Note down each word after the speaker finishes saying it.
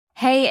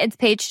Hey, it's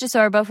Paige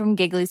DeSorbo from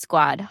Giggly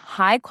Squad.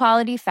 High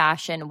quality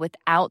fashion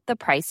without the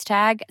price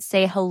tag.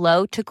 Say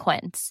hello to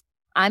Quince.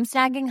 I'm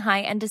snagging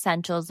high-end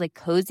essentials like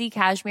cozy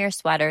cashmere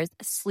sweaters,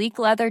 sleek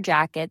leather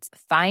jackets,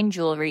 fine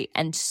jewelry,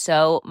 and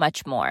so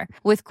much more.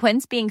 With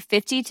Quince being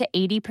 50 to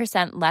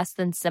 80% less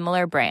than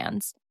similar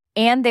brands.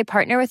 And they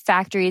partner with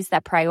factories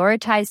that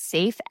prioritize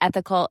safe,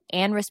 ethical,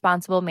 and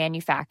responsible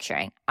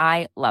manufacturing.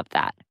 I love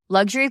that.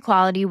 Luxury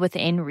quality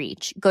within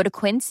reach. Go to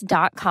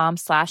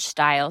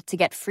quince.com/style to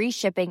get free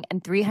shipping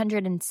and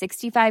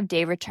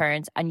 365-day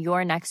returns on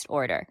your next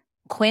order.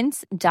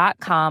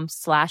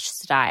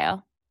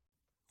 Quince.com/style.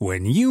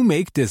 When you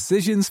make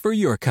decisions for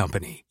your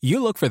company,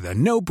 you look for the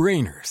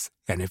no-brainers.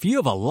 And if you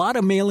have a lot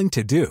of mailing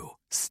to do,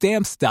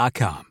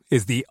 Stamps.com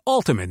is the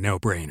ultimate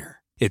no-brainer.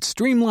 It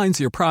streamlines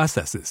your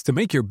processes to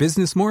make your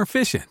business more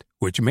efficient,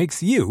 which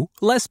makes you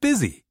less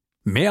busy.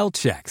 Mail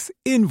checks,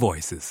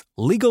 invoices,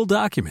 legal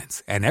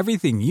documents, and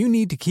everything you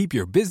need to keep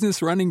your business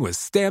running with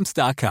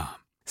Stamps.com.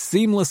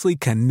 Seamlessly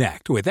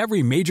connect with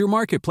every major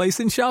marketplace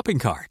and shopping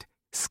cart.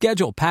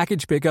 Schedule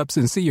package pickups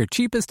and see your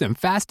cheapest and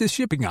fastest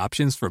shipping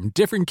options from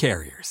different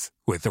carriers,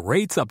 with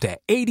rates up to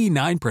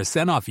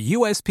 89% off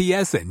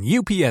USPS and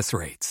UPS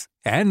rates.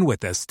 And with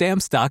the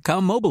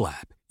Stamps.com mobile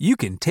app, you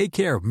can take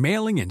care of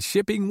mailing and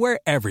shipping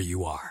wherever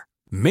you are.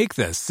 Make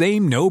the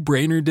same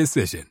no-brainer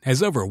decision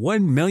as over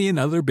 1 million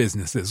other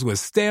businesses with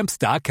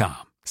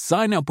Stamps.com.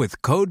 Sign up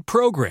with code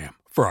PROGRAM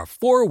for a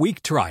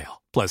 4-week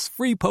trial, plus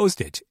free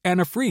postage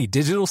and a free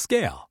digital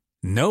scale.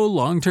 No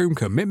long-term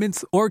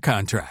commitments or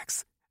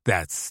contracts.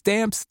 That's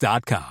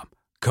Stamps.com.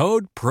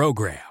 Code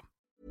PROGRAM.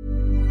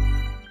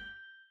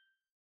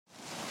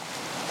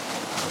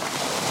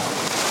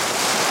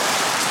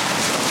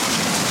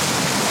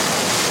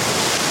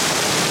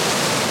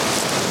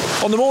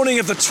 On the morning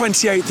of the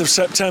 28th of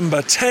September,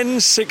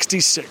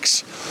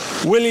 1066,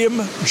 William,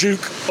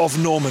 Duke of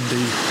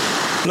Normandy,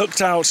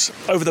 looked out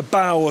over the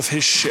bow of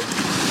his ship.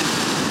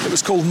 It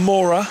was called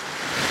Mora.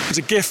 It was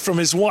a gift from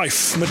his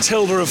wife,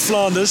 Matilda of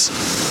Flanders.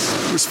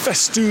 It was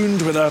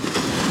festooned with a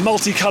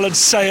multicoloured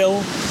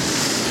sail,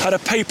 had a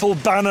papal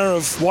banner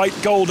of white,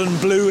 gold and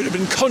blue. It had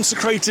been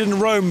consecrated in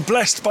Rome,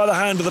 blessed by the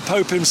hand of the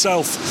Pope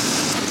himself.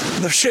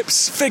 And the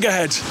ship's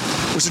figurehead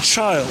was a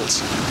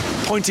child,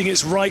 pointing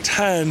its right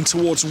hand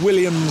towards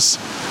William's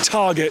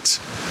target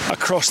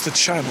across the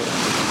Channel.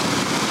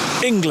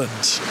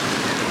 England.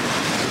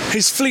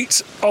 His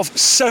fleet of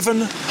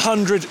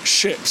 700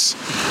 ships,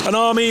 an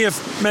army of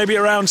maybe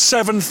around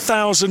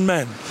 7,000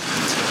 men,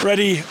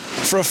 ready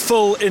for a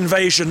full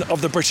invasion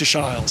of the British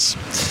Isles.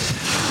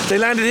 They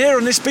landed here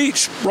on this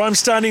beach, where I'm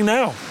standing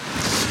now,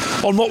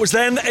 on what was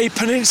then a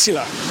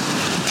peninsula,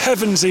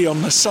 Pevensey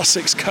on the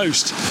Sussex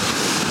coast.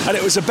 And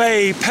it was a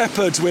bay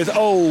peppered with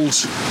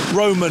old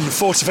Roman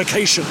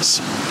fortifications.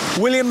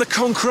 William the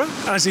Conqueror,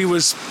 as he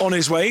was on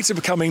his way to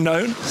becoming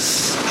known,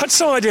 had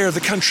some idea of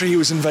the country he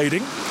was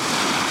invading.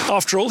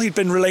 After all, he'd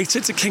been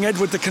related to King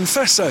Edward the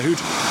Confessor, who'd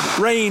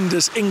reigned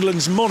as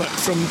England's monarch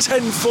from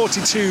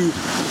 1042 to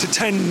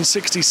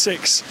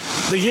 1066,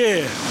 the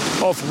year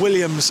of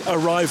William's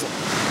arrival.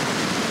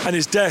 And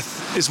his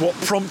death is what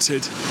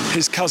prompted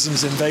his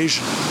cousin's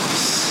invasion.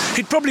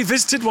 He'd probably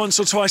visited once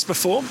or twice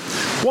before.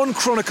 One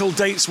chronicle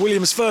dates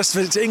William's first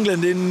visit to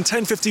England in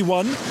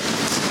 1051,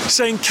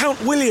 saying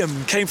Count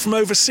William came from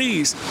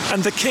overseas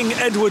and the King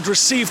Edward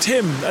received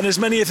him and as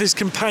many of his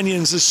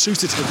companions as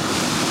suited him.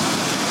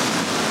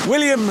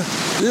 William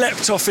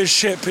leapt off his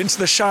ship into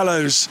the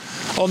shallows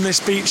on this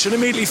beach and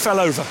immediately fell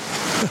over.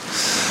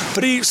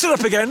 But he stood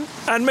up again,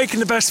 and making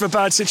the best of a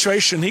bad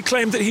situation, he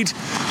claimed that he'd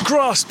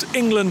grasped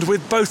England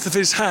with both of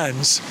his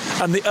hands,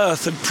 and the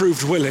earth had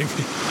proved willing.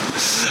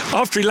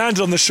 After he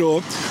landed on the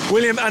shore,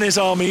 William and his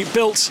army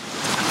built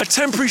a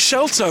temporary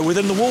shelter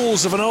within the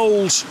walls of an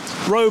old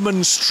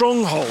Roman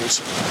stronghold.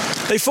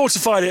 They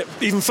fortified it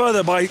even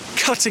further by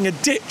cutting a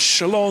ditch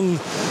along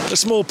a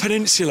small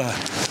peninsula,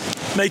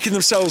 making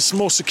themselves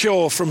more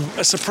secure from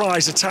a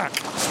surprise attack.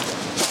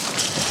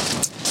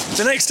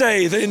 The next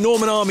day, the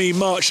Norman army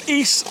marched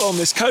east on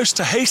this coast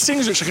to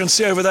Hastings, which I can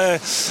see over there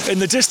in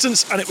the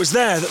distance, and it was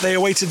there that they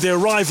awaited the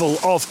arrival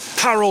of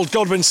Harold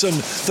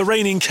Godwinson, the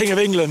reigning King of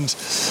England,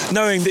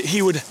 knowing that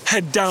he would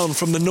head down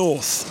from the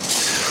north.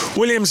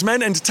 William's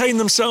men entertained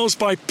themselves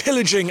by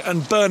pillaging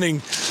and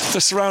burning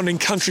the surrounding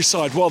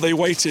countryside while they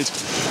waited,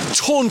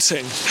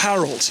 taunting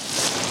Harold,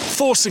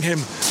 forcing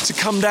him to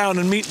come down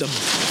and meet them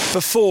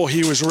before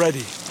he was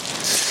ready.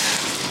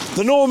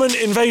 The Norman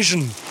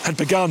invasion had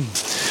begun.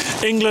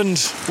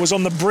 England was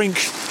on the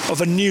brink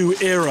of a new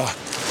era.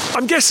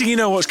 I'm guessing you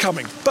know what's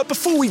coming, but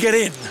before we get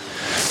in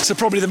to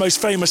probably the most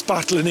famous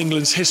battle in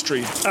England's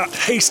history, at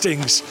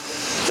Hastings,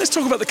 let's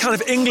talk about the kind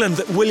of England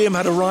that William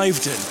had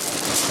arrived in.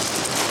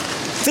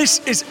 This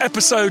is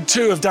episode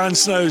 2 of Dan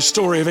Snow's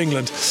Story of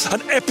England,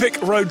 an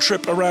epic road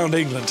trip around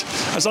England,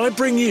 as I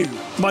bring you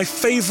my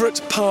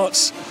favourite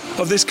parts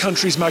of this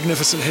country's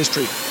magnificent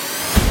history.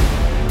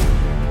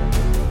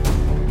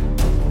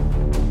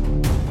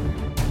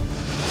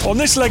 On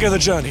this leg of the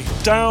journey,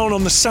 down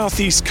on the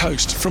southeast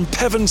coast, from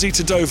Pevensey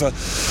to Dover,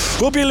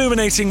 we'll be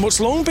illuminating what's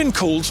long been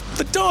called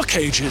the Dark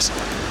Ages.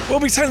 We'll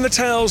be telling the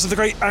tales of the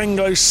great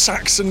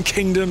Anglo-Saxon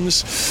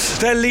kingdoms,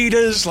 their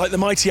leaders like the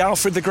mighty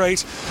Alfred the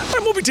Great,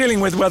 and we'll be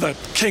dealing with whether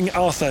King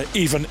Arthur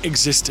even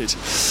existed.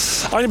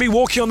 I'm going to be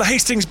walking on the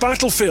Hastings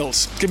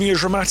battlefield, giving you a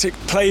dramatic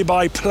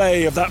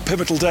play-by-play of that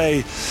pivotal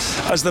day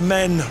as the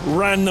men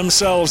ran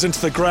themselves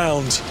into the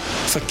ground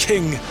for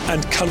king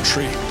and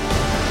country.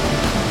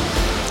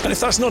 And if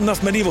that's not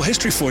enough medieval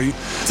history for you,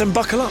 then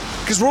buckle up,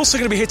 because we're also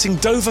going to be hitting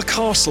Dover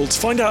Castle to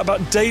find out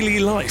about daily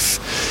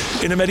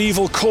life in a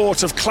medieval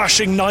court of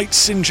clashing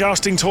knights in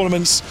jousting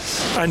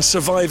tournaments and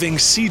surviving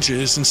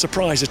sieges and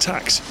surprise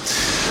attacks.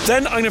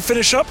 Then I'm going to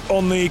finish up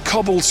on the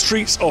cobbled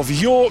streets of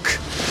York,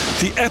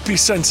 the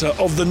epicentre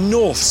of the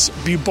North's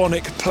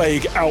bubonic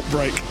plague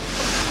outbreak.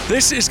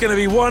 This is going to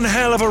be one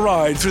hell of a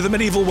ride through the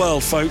medieval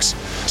world, folks.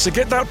 So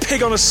get that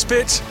pig on a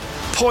spit,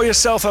 pour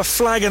yourself a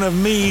flagon of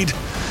mead,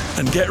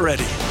 and get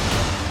ready.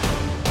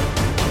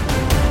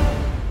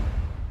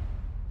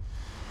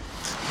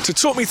 To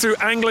talk me through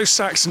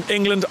Anglo-Saxon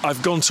England,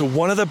 I've gone to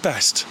one of the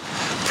best,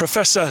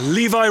 Professor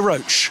Levi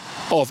Roach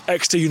of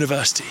Exeter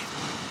University.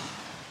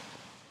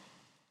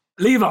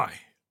 Levi,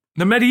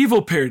 the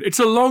medieval period, it's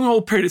a long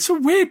old period. It's a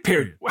weird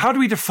period. How do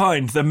we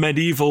define the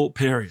medieval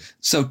period?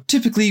 So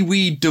typically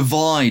we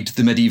divide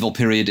the medieval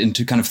period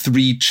into kind of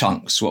three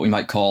chunks, what we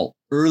might call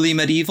early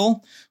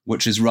medieval,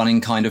 which is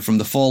running kind of from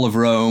the fall of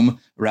Rome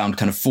around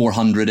kind of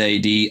 400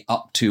 AD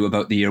up to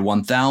about the year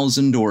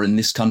 1000, or in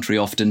this country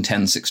often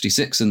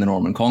 1066 in the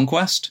Norman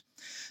Conquest.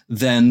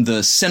 Then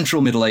the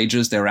central Middle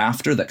Ages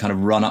thereafter that kind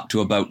of run up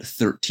to about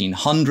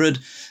 1300.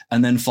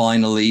 And then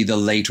finally the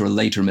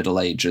later Middle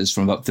Ages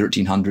from about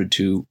 1300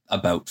 to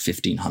about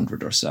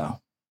 1500 or so.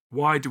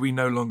 Why do we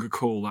no longer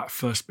call that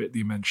first bit that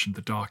you mentioned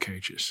the Dark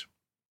Ages?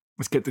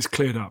 Let's get this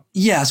cleared up.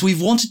 Yes,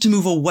 we've wanted to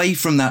move away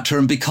from that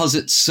term because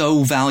it's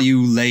so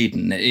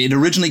value-laden. It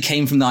originally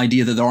came from the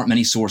idea that there aren't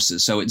many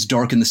sources, so it's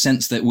dark in the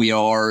sense that we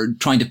are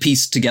trying to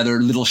piece together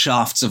little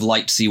shafts of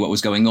light to see what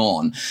was going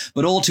on.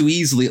 But all too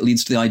easily it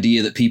leads to the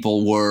idea that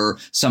people were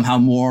somehow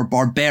more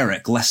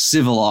barbaric, less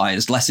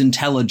civilized, less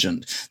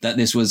intelligent, that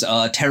this was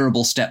a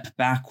terrible step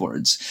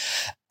backwards.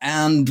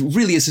 And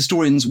really, as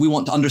historians, we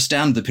want to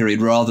understand the period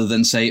rather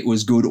than say it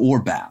was good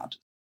or bad.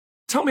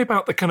 Tell me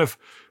about the kind of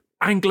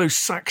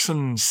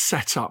Anglo-Saxon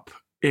setup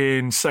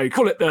in, say,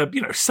 call it the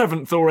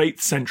 7th or 8th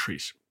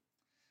centuries.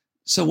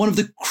 So one of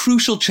the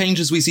crucial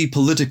changes we see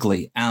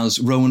politically as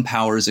Roman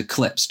power is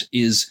eclipsed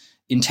is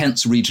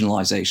intense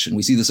regionalization.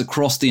 We see this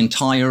across the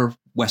entire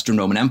Western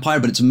Roman Empire,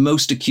 but it's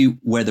most acute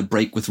where the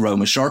break with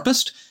Rome is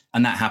sharpest,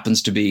 and that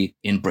happens to be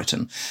in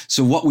Britain.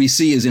 So what we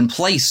see is in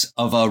place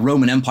of a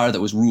Roman Empire that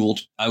was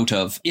ruled out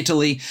of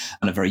Italy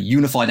and a very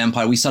unified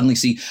empire, we suddenly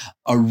see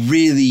a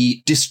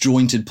really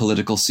disjointed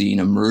political scene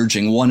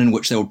emerging, one in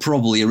which there were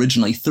probably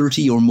originally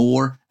 30 or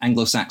more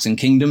Anglo-Saxon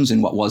kingdoms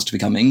in what was to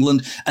become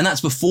England. And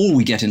that's before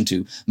we get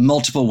into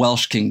multiple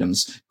Welsh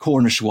kingdoms,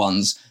 Cornish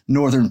ones,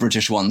 Northern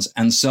British ones,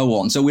 and so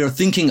on. So we are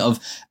thinking of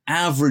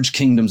average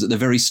kingdoms at the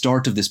very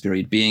start of this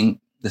period being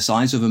the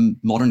size of a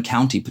modern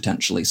county,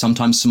 potentially,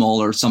 sometimes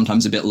smaller,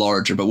 sometimes a bit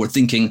larger, but we're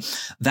thinking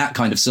that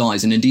kind of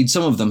size. And indeed,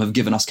 some of them have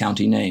given us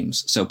county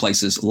names. So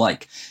places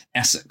like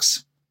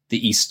Essex,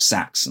 the East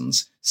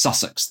Saxons,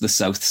 Sussex, the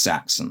South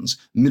Saxons,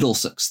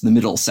 Middlesex, the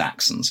Middle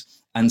Saxons,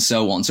 and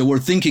so on. So we're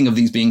thinking of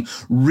these being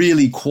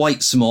really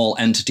quite small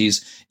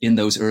entities in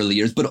those early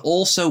years, but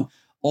also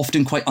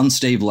often quite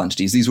unstable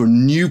entities. These were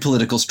new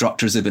political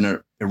structures that had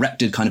been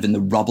erected kind of in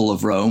the rubble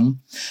of Rome,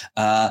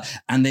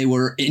 and they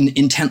were in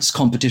intense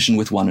competition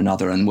with one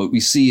another. And what we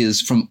see is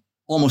from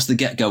almost the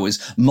get-go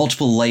is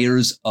multiple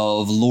layers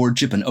of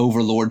lordship and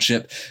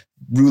overlordship,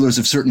 rulers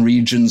of certain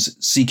regions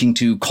seeking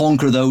to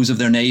conquer those of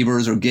their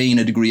neighbors or gain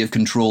a degree of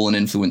control and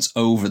influence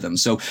over them.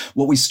 So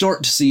what we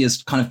start to see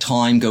as kind of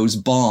time goes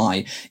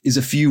by is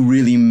a few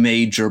really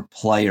major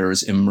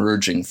players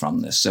emerging from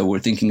this. So we're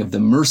thinking of the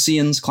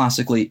Mercians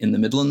classically in the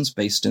Midlands,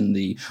 based in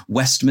the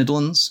West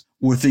Midlands.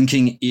 We're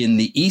thinking in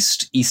the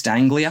East, East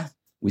Anglia.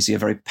 We see a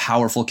very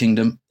powerful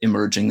kingdom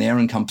emerging there,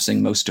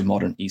 encompassing most of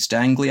modern East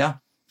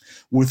Anglia.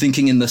 We're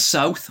thinking in the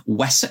South,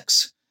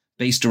 Wessex,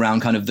 based around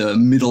kind of the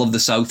middle of the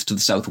south to the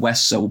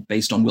southwest, so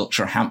based on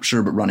Wiltshire,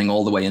 Hampshire, but running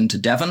all the way into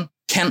Devon.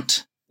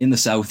 Kent in the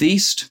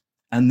southeast,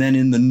 and then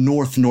in the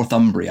north,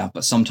 Northumbria,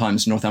 but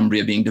sometimes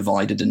Northumbria being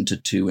divided into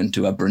two,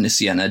 into a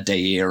Bernician and a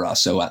Deira,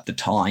 so at the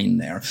Tyne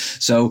there.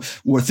 So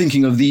we're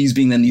thinking of these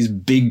being then these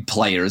big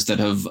players that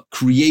have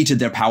created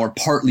their power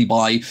partly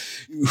by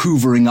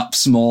hoovering up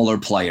smaller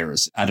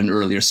players at an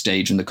earlier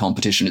stage in the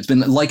competition. It's been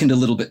likened a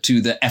little bit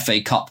to the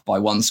FA Cup by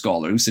one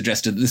scholar who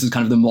suggested that this is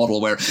kind of the model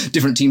where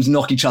different teams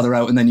knock each other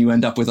out and then you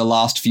end up with a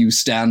last few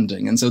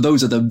standing. And so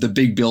those are the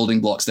big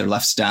building blocks that are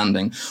left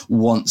standing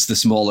once the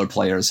smaller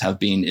players have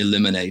been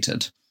eliminated.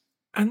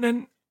 And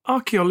then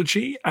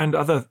archaeology and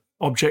other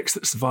objects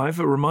that survive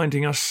are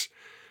reminding us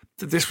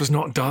that this was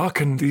not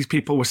dark and these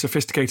people were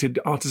sophisticated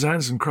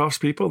artisans and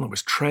craftspeople, and there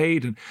was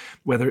trade, and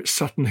whether it's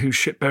Sutton Hoo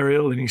ship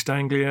burial in East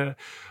Anglia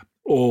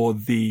or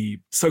the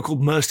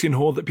so-called Mercian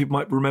hoard that people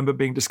might remember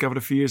being discovered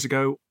a few years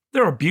ago.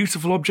 There are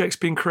beautiful objects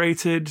being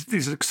created.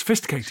 These are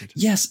sophisticated.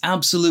 Yes,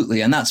 absolutely.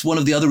 And that's one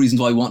of the other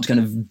reasons why I want to kind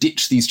of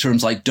ditch these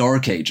terms like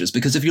Dark Ages,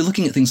 because if you're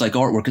looking at things like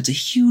artwork, it's a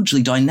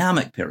hugely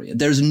dynamic period.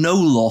 There's no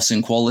loss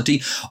in quality.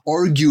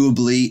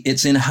 Arguably,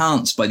 it's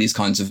enhanced by these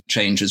kinds of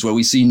changes where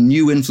we see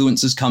new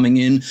influences coming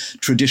in,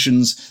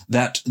 traditions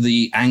that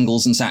the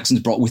Angles and Saxons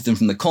brought with them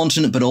from the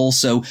continent, but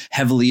also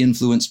heavily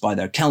influenced by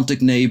their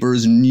Celtic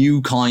neighbours,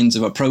 new kinds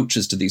of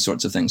approaches to these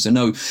sorts of things. So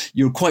no,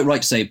 you're quite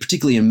right to say,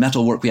 particularly in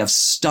metalwork, we have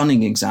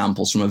stunning examples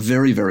from a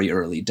very, very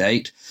early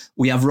date.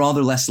 We have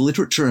rather less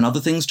literature and other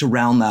things to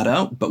round that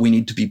out, but we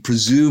need to be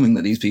presuming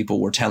that these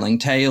people were telling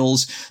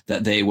tales,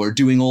 that they were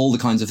doing all the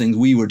kinds of things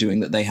we were doing,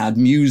 that they had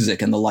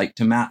music and the like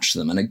to match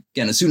them. And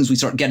again, as soon as we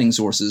start getting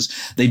sources,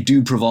 they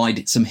do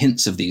provide some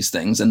hints of these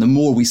things. And the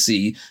more we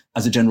see,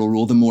 as a general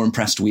rule, the more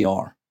impressed we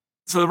are.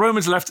 So the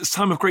Romans left at a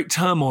time of great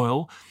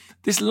turmoil.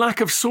 This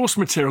lack of source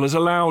material has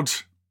allowed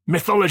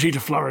mythology to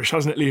flourish,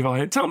 hasn't it,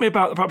 Levi? Tell me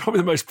about probably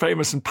the most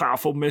famous and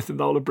powerful myth in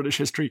the whole of British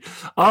history.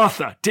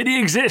 Arthur, did he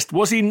exist?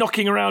 Was he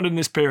knocking around in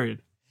this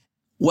period?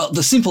 Well,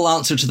 the simple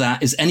answer to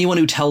that is anyone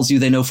who tells you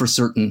they know for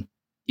certain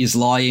is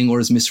lying or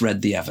has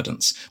misread the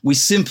evidence. We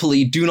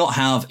simply do not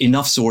have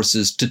enough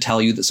sources to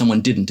tell you that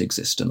someone didn't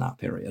exist in that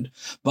period.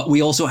 But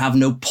we also have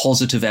no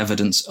positive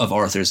evidence of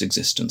Arthur's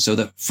existence. So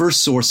the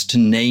first source to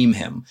name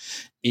him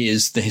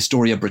is the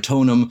Historia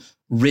Brittonum,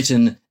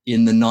 written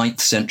in the 9th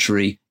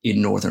century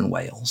in northern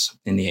Wales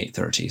in the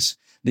 830s.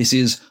 This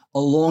is a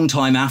long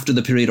time after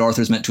the period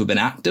Arthur's meant to have been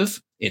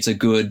active. It's a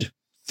good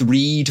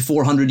 300 to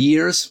 400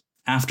 years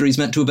after he's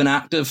meant to have been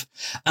active.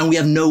 And we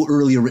have no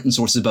earlier written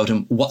sources about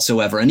him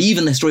whatsoever. And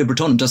even the Historia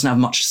Brittonum doesn't have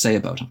much to say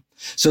about him.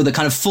 So the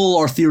kind of full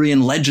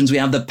Arthurian legends, we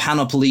have the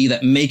panoply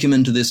that make him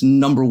into this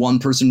number one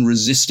person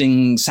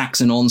resisting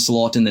Saxon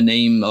onslaught in the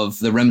name of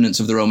the remnants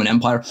of the Roman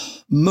Empire.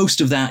 Most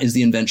of that is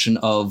the invention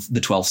of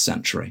the 12th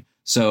century.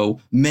 So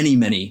many,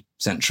 many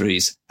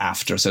centuries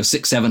after, so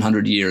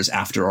 600-700 years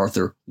after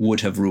Arthur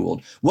would have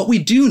ruled. What we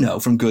do know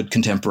from good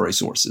contemporary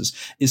sources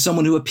is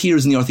someone who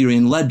appears in the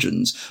Arthurian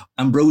legends,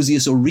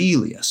 Ambrosius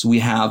Aurelius, we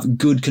have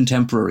good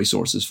contemporary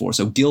sources for.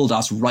 So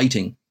Gildas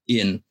writing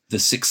in the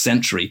 6th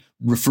century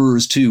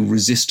refers to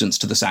resistance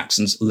to the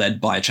Saxons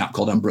led by a chap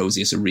called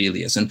Ambrosius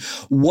Aurelius. And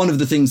one of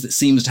the things that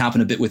seems to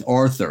happen a bit with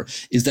Arthur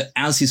is that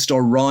as his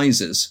star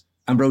rises,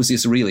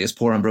 Ambrosius Aurelius,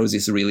 poor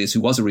Ambrosius Aurelius,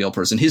 who was a real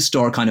person, his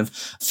star kind of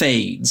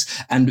fades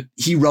and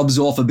he rubs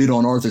off a bit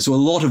on Arthur. So a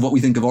lot of what we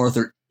think of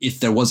Arthur, if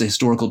there was a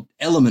historical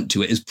element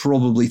to it, is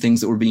probably things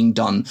that were being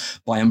done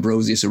by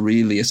Ambrosius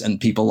Aurelius and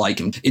people like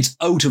him. It's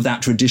out of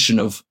that tradition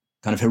of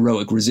kind of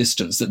heroic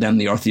resistance that then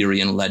the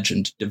Arthurian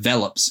legend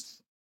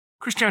develops.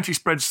 Christianity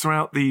spreads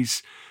throughout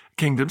these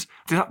kingdoms.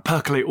 Did that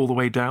percolate all the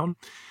way down?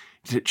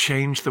 Did it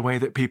change the way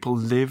that people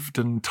lived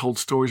and told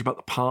stories about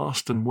the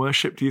past and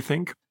worshipped, do you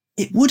think?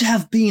 It would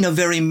have been a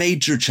very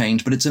major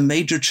change, but it's a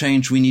major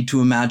change we need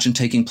to imagine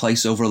taking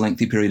place over a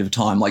lengthy period of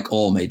time, like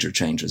all major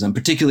changes, and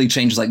particularly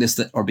changes like this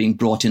that are being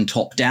brought in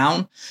top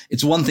down.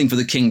 It's one thing for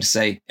the king to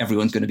say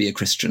everyone's going to be a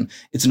Christian.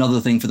 It's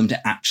another thing for them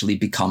to actually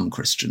become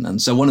Christian.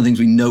 And so one of the things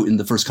we note in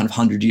the first kind of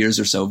 100 years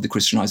or so of the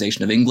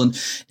Christianization of England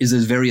is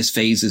there's various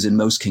phases in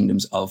most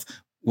kingdoms of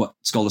what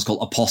scholars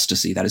call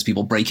apostasy, that is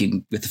people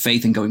breaking with the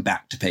faith and going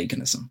back to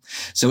paganism.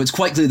 So it's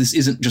quite clear this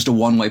isn't just a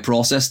one-way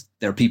process.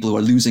 There are people who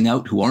are losing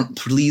out, who aren't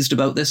pleased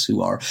about this,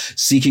 who are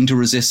seeking to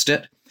resist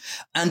it.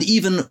 And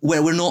even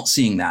where we're not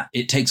seeing that,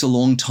 it takes a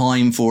long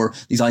time for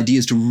these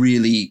ideas to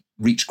really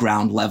reach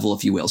ground level,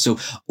 if you will. So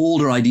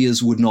older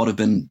ideas would not have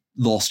been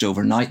lost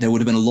overnight. There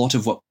would have been a lot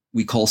of what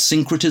we call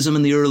syncretism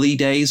in the early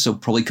days, so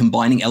probably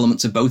combining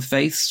elements of both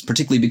faiths,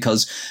 particularly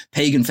because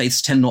pagan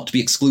faiths tend not to be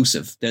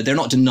exclusive. They're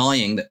not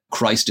denying that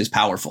Christ is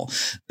powerful.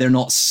 They're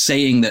not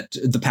saying that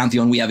the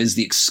pantheon we have is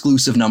the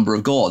exclusive number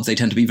of gods. They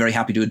tend to be very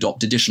happy to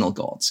adopt additional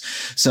gods.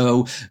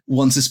 So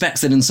one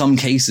suspects that in some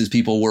cases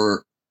people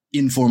were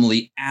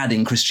informally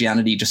adding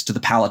Christianity just to the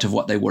palette of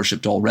what they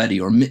worshipped already,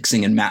 or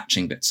mixing and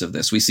matching bits of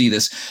this. We see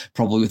this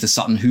probably with the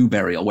Sutton Hoo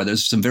burial, where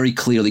there's some very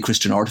clearly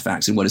Christian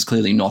artifacts in what is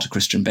clearly not a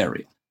Christian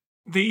burial.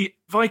 The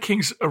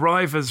Vikings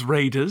arrive as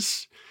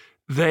raiders.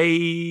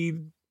 They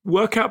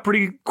work out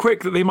pretty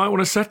quick that they might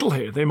want to settle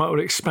here. They might want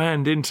to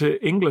expand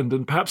into England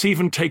and perhaps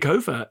even take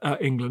over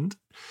England,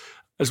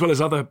 as well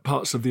as other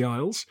parts of the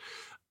Isles.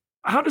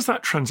 How does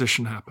that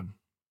transition happen?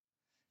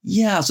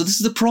 Yeah, so this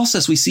is the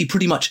process we see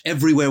pretty much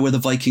everywhere where the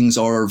Vikings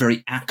are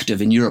very active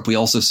in Europe. We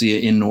also see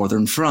it in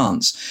northern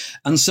France.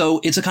 And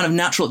so it's a kind of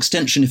natural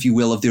extension, if you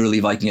will, of the early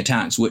Viking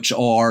attacks, which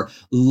are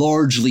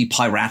largely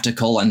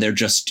piratical, and they're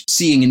just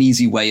seeing an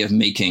easy way of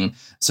making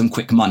some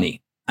quick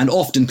money, and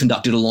often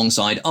conducted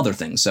alongside other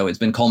things. So it's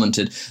been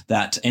commented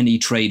that any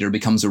trader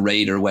becomes a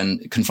raider when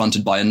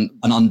confronted by an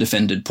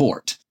undefended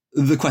port.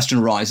 The question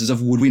arises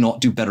of, would we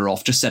not do better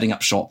off just setting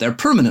up shop there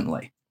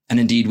permanently? And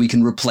indeed, we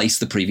can replace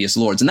the previous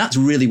lords. And that's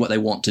really what they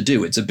want to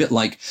do. It's a bit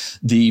like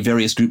the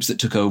various groups that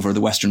took over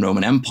the Western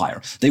Roman Empire.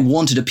 They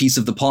wanted a piece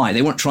of the pie.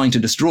 They weren't trying to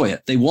destroy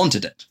it. They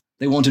wanted it.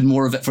 They wanted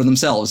more of it for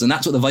themselves, and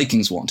that's what the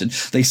Vikings wanted.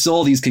 They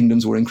saw these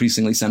kingdoms were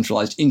increasingly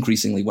centralized,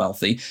 increasingly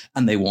wealthy,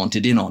 and they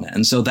wanted in on it.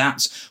 And so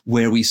that's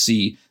where we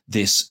see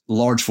this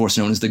large force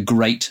known as the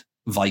Great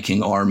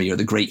Viking Army, or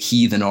the Great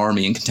Heathen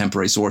Army in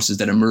contemporary sources,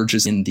 that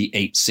emerges in the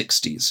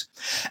 860s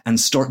and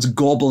starts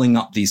gobbling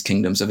up these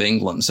kingdoms of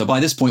England. So by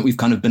this point, we've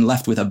kind of been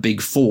left with a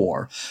big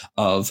four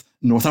of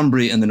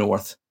Northumbria in the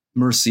north,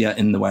 Mercia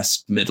in the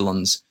West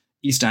Midlands,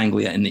 East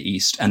Anglia in the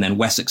east, and then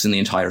Wessex in the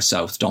entire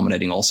south,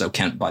 dominating also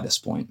Kent by this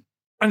point.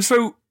 And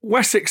so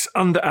Wessex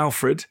under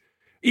Alfred,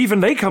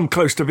 even they come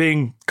close to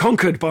being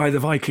conquered by the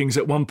Vikings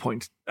at one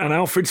point. And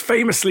Alfred's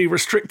famously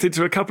restricted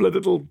to a couple of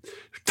little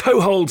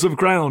toeholds of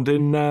ground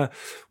in,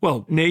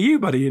 near you,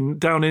 buddy,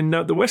 down in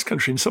the West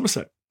Country in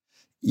Somerset.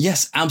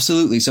 Yes,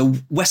 absolutely. So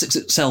Wessex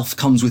itself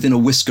comes within a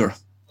whisker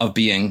of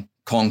being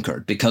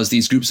conquered because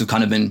these groups have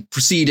kind of been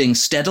proceeding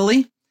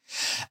steadily.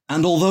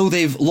 And although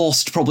they've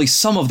lost probably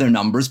some of their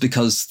numbers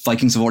because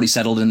Vikings have already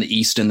settled in the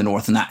east and the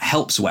north, and that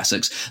helps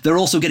Wessex, they're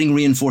also getting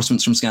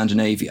reinforcements from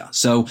Scandinavia.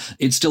 So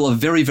it's still a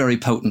very, very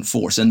potent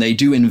force. And they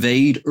do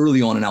invade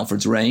early on in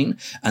Alfred's reign,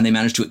 and they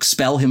manage to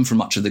expel him from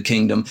much of the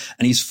kingdom.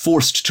 And he's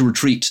forced to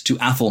retreat to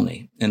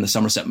Athelney in the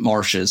Somerset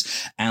marshes,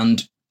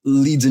 and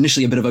leads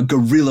initially a bit of a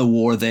guerrilla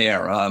war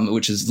there,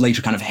 which is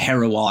later kind of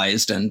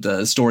heroized,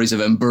 and stories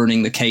of him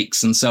burning the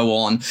cakes and so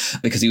on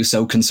because he was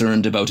so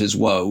concerned about his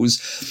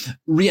woes.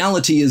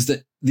 Reality is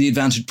that the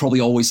advantage probably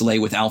always lay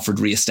with Alfred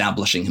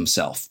re-establishing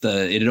himself.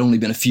 It had only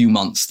been a few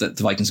months that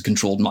the Vikings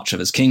controlled much of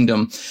his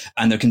kingdom,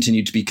 and there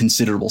continued to be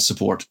considerable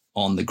support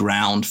on the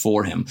ground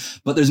for him.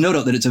 But there's no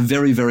doubt that it's a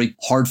very, very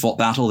hard-fought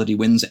battle that he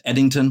wins at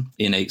Eddington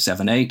in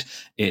 878.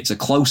 It's a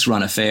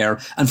close-run affair,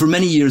 and for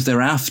many years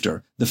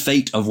thereafter, the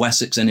fate of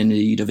Wessex and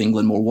indeed of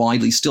England more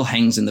widely still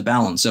hangs in the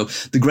balance. So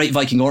the Great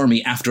Viking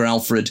Army, after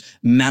Alfred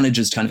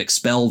manages to kind of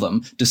expel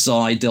them,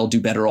 decide they'll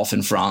do better off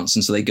in France,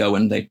 and so they go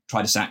and they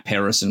try to sack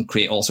Paris and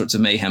create all sorts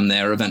of mayhem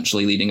there,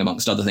 eventually leading,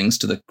 amongst other things,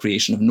 to the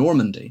creation of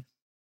Normandy.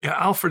 Yeah,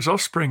 Alfred's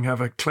offspring have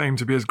a claim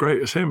to be as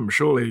great as him,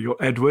 surely. You're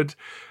Edward,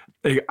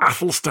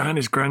 Athelstan,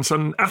 his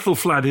grandson,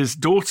 Athelflaed, his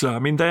daughter. I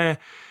mean, it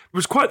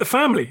was quite the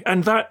family,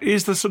 and that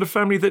is the sort of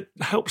family that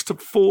helps to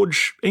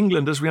forge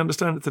England as we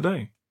understand it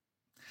today.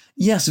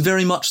 Yes,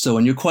 very much so,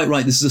 and you're quite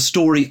right. This is a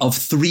story of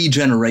 3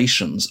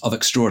 generations of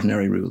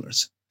extraordinary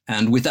rulers.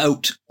 And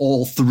without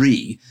all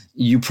 3,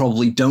 you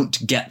probably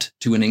don't get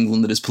to an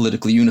England that is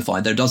politically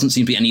unified. There doesn't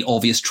seem to be any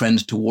obvious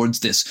trend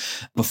towards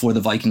this before the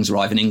Vikings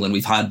arrive in England.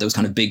 We've had those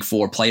kind of big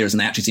 4 players, and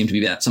they actually seem to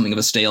be at something of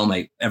a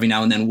stalemate. Every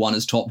now and then one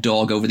is top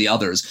dog over the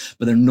others,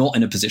 but they're not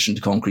in a position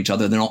to conquer each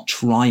other. They're not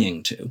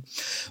trying to.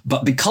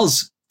 But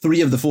because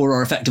 3 of the 4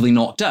 are effectively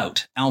knocked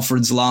out,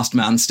 Alfred's last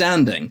man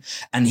standing,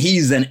 and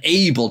he's then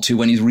able to,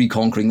 when he's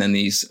reconquering then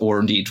these,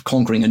 or indeed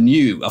conquering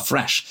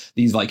afresh,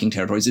 these Viking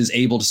territories, is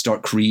able to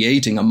start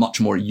creating a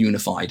much more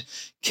unified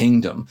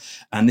kingdom.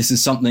 And this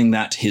is something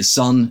that his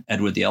son,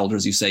 Edward the Elder,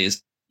 as you say,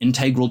 is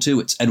integral to.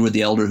 It's Edward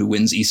the Elder who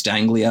wins East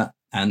Anglia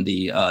and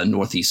the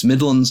northeast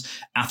Midlands.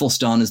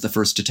 Athelstan is the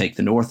first to take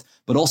the north,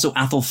 but also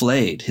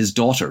Athelflaed, his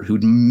daughter,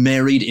 who'd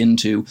married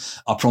into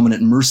a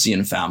prominent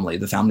Mercian family,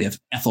 the family of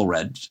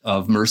Ethelred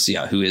of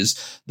Mercia, who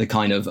is the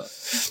kind of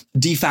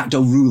de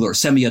facto ruler,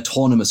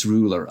 semi-autonomous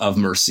ruler of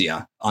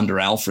Mercia under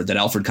Alfred, that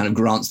Alfred kind of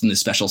grants them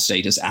this special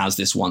status as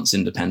this once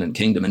independent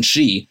kingdom. And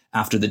she,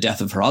 after the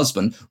death of her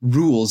husband,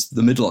 rules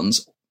the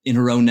Midlands in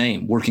her own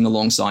name, working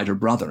alongside her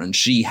brother, and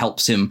she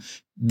helps him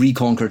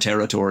reconquer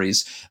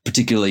territories,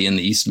 particularly in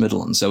the East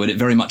Midlands. So it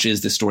very much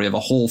is this story of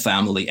a whole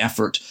family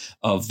effort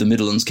of the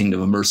Midlands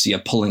Kingdom of Mercia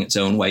pulling its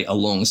own way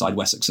alongside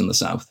Wessex in the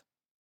south.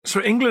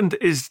 So England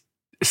is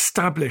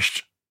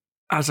established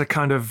as a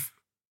kind of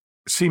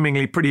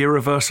seemingly pretty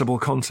irreversible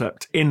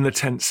concept in the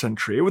 10th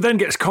century. It then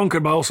gets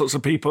conquered by all sorts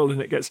of people,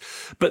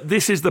 but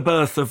this is the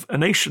birth of a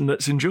nation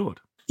that's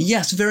endured.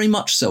 Yes, very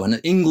much so. And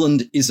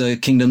England is a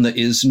kingdom that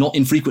is not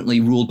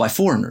infrequently ruled by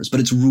foreigners, but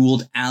it's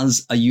ruled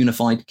as a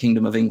unified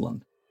kingdom of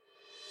England.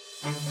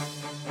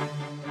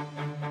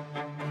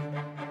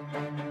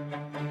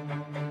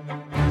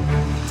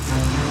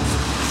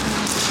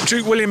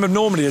 Duke William of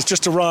Normandy has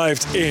just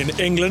arrived in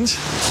England,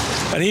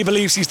 and he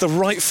believes he's the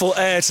rightful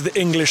heir to the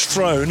English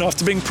throne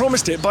after being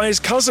promised it by his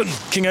cousin,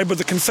 King Edward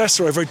the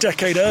Confessor, over a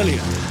decade earlier.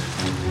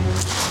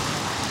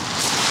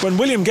 When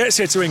William gets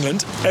here to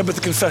England, Edward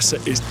the Confessor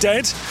is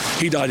dead.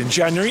 He died in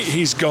January.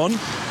 He's gone.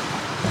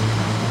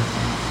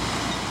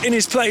 In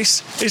his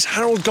place is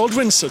Harold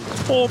Godwinson,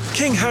 or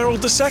King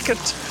Harold II,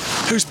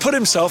 who's put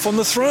himself on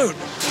the throne.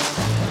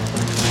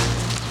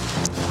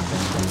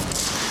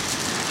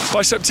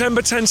 By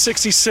September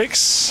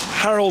 1066,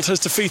 Harold has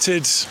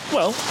defeated,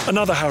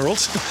 another Harold,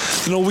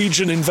 the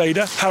Norwegian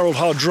invader, Harald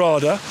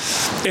Hardrada,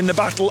 in the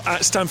battle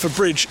at Stamford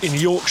Bridge in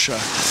Yorkshire.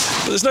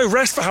 But there's no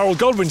rest for Harold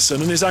Godwinson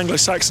and his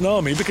Anglo-Saxon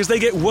army because they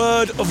get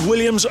word of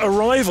William's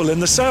arrival in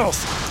the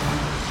south.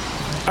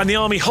 And the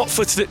army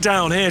hot-footed it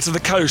down here to the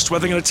coast, where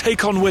they're going to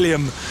take on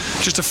William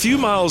just a few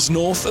miles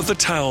north of the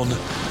town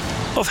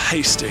of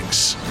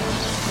Hastings.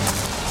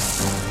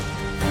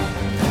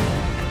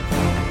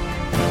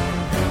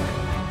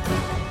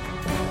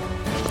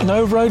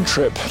 No road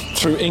trip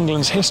through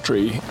England's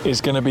history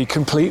is going to be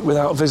complete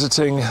without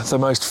visiting the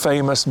most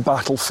famous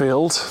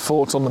battlefield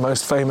fought on the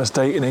most famous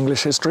date in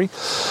English history.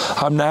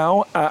 I'm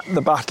now at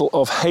the Battle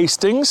of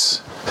Hastings,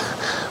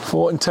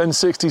 fought in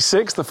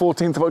 1066, the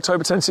 14th of October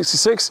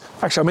 1066.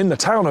 Actually, I'm in the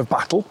town of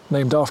Battle,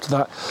 named after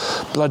that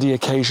bloody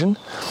occasion.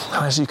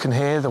 As you can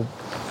hear, the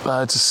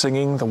birds are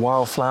singing, the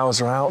wildflowers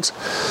are out.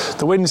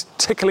 The wind's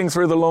tickling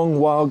through the long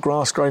wild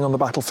grass growing on the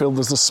battlefield.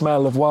 There's the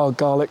smell of wild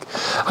garlic.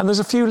 And there's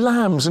a few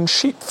lambs and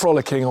sheep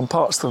frolicking on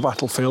parts of the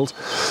battlefield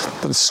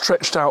that are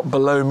stretched out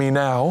below me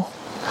now.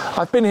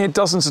 I've been here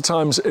dozens of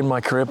times in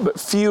my career, but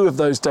few of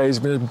those days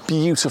have been as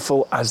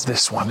beautiful as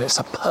this one. It's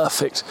a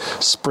perfect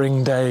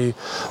spring day, a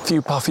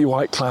few puffy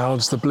white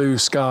clouds, the blue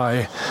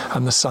sky,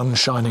 and the sun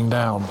shining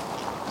down.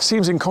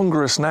 Seems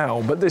incongruous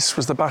now, but this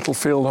was the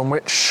battlefield on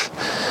which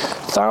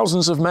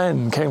thousands of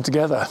men came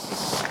together,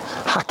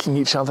 hacking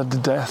each other to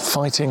death,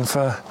 fighting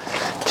for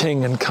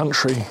king and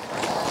country.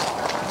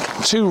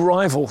 Two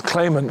rival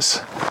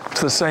claimants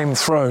to the same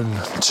throne,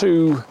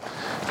 two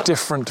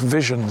different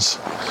visions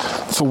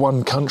for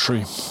one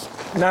country.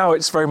 Now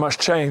it's very much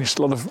changed.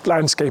 A lot of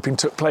landscaping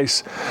took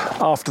place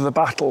after the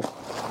battle.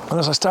 And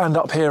as I stand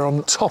up here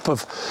on top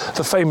of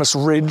the famous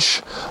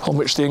ridge on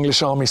which the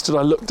English army stood,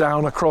 I look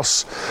down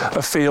across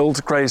a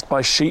field grazed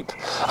by sheep.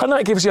 And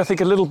that gives you, I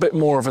think, a little bit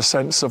more of a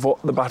sense of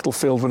what the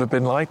battlefield would have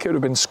been like. It would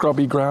have been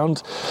scrubby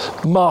ground,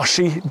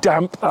 marshy,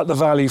 damp at the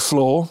valley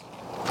floor.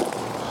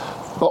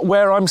 But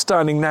where I'm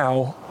standing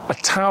now, a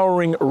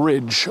towering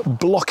ridge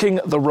blocking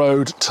the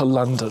road to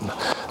London.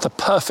 The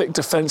perfect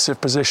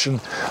defensive position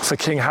for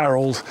King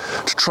Harold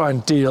to try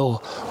and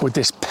deal with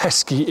this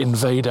pesky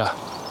invader.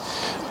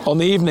 On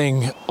the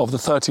evening of the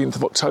 13th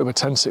of October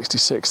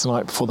 1066, the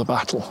night before the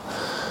battle,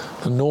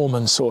 the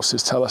Norman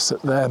sources tell us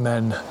that their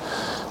men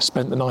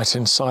spent the night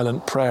in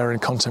silent prayer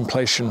and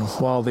contemplation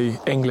while the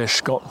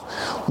English got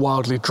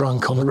wildly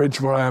drunk on the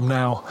ridge where I am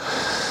now.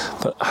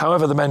 But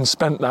however the men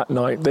spent that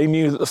night, they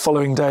knew that the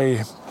following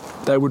day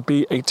there would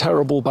be a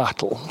terrible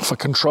battle for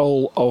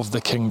control of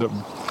the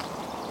kingdom.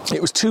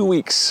 It was 2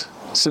 weeks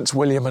since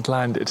William had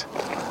landed,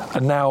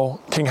 and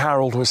now King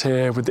Harold was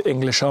here with the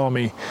English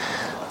army,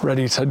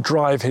 ready to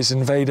drive his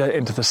invader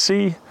into the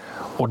sea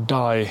or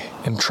die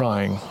in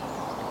trying.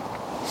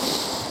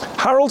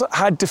 Harold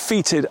had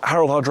defeated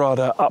Harold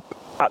Hardrada up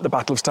at the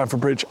Battle of Stamford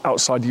Bridge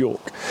outside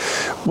York.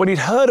 When he'd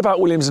heard about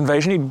William's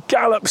invasion, he'd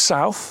galloped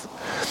south,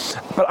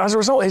 but as a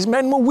result, his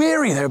men were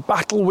weary. They were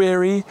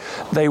battle-weary,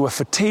 they were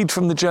fatigued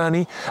from the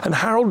journey, and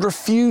Harold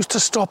refused to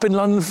stop in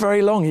London for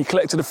very long. He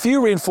collected a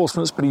few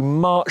reinforcements, but he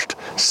marched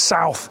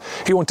south.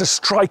 He wanted to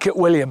strike at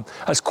William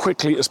as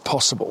quickly as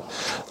possible.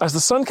 As the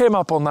sun came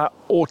up on that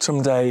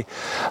autumn day,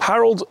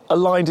 Harold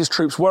aligned his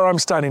troops where I'm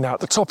standing now,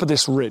 at the top of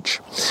this ridge,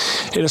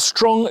 in a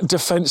strong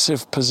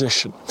defensive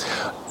position.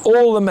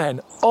 All the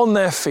men on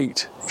their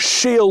feet,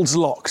 shields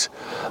locked,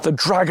 the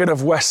Dragon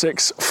of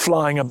Wessex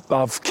flying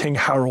above King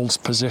Harold's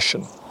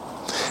position.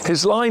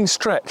 His line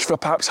stretched for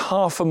perhaps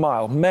half a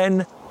mile,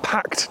 men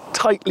packed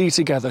tightly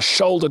together,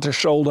 shoulder to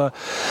shoulder,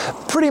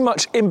 pretty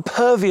much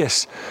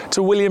impervious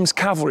to William's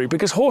cavalry,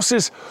 because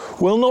horses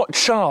will not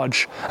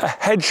charge a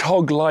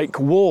hedgehog-like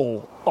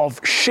wall of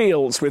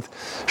shields with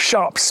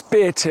sharp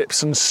spear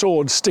tips and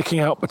swords sticking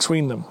out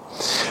between them.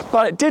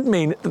 But it did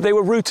mean that they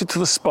were rooted to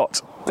the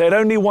spot. They had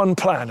only one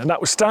plan, and that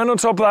was stand on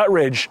top of that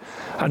ridge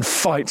and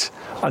fight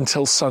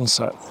until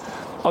sunset.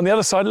 On the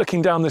other side,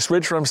 looking down this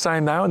ridge where I'm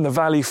standing now, in the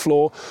valley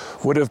floor,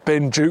 would have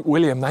been Duke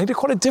William. They had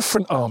quite a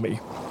different army.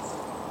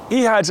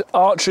 He had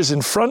archers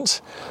in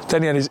front,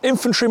 then he had his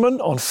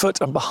infantrymen on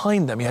foot, and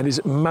behind them he had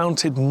his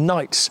mounted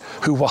knights,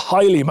 who were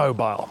highly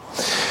mobile.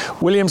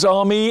 William's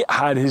army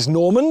had his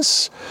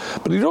Normans,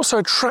 but he'd also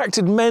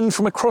attracted men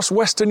from across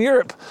Western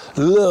Europe,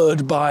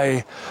 lured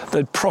by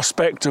the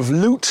prospect of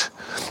loot,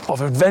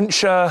 of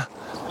adventure,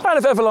 and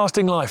of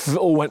everlasting life if it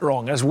all went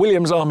wrong, as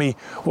William's army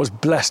was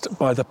blessed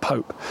by the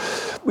Pope.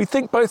 We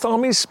think both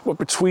armies were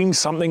between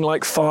something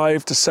like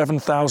 5,000 to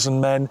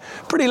 7,000 men,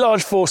 pretty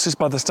large forces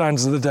by the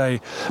standards of the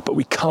day, but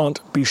we can't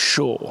be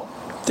sure.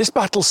 This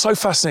battle's so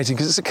fascinating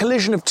because it's a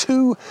collision of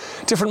two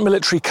different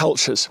military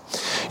cultures.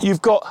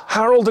 You've got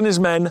Harold and his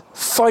men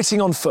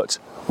fighting on foot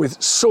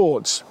with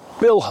swords,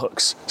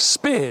 billhooks,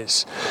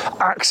 spears,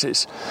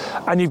 axes,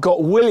 and you've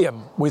got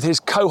William with his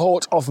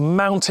cohort of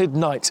mounted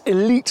knights,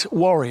 elite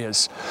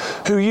warriors,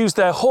 who use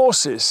their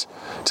horses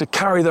to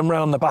carry them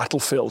round the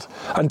battlefield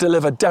and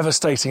deliver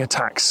devastating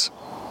attacks.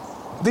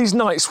 These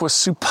knights were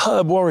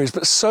superb warriors,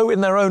 but so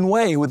in their own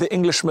way were the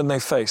Englishmen they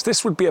faced.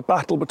 This would be a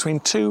battle between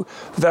two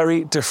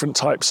very different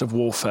types of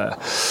warfare.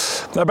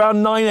 Now, about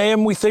 9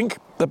 a.m, we think,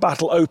 the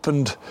battle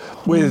opened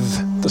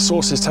with, the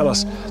sources tell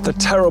us, the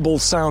terrible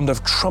sound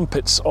of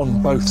trumpets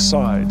on both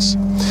sides.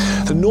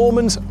 The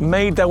Normans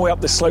made their way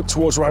up this slope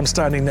towards where I'm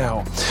standing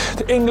now.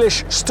 The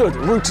English stood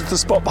rooted to the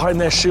spot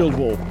behind their shield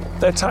wall.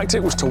 Their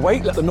tactic was to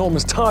wait, let the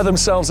Normans tire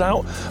themselves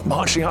out,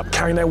 marching up,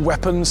 carrying their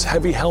weapons,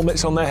 heavy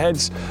helmets on their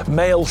heads,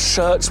 mail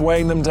shirts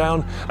weighing them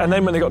down, and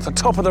then when they got to the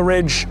top of the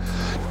ridge,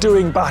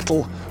 doing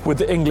battle with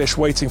the English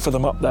waiting for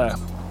them up there.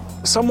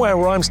 somewhere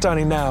where I'm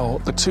standing now,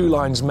 the two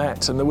lines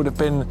met, and there would have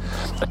been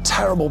a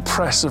terrible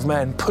press of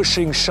men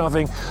pushing,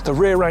 shoving, the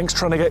rear ranks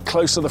trying to get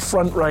closer, the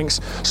front ranks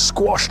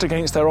squashed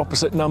against their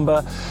opposite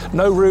number.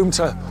 No room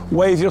to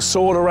wave your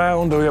sword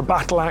around or your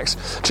battle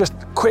axe, just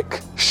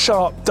quick,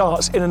 sharp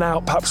darts in and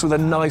out, perhaps with a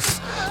knife,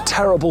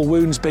 terrible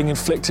wounds being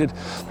inflicted,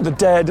 the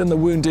dead and the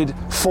wounded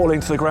falling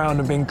to the ground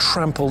and being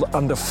trampled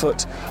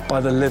underfoot by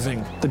the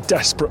living, the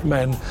desperate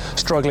men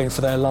struggling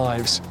for their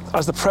lives.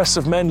 As the press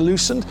of men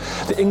loosened,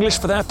 the English,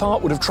 for their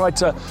part, would have tried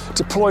to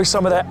deploy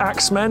some of their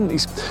axemen,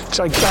 these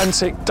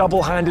gigantic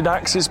double-handed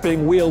axes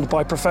being wielded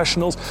by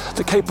professionals,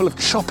 that are capable of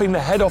chopping the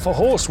head off a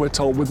horse, we're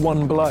told, with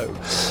one blow.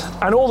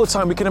 And all the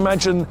time we can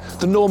imagine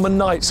the Norman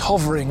knights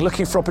hovering,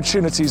 looking for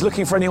opportunities,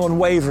 looking for anyone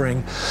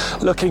wavering,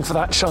 looking for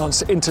that chance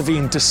to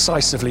intervene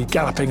decisively,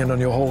 galloping in on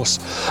your horse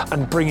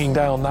and bringing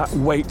down that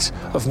weight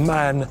of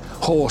man,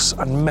 horse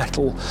and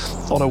metal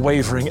on a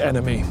wavering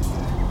enemy.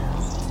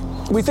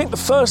 We think the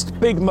first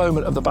big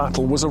moment of the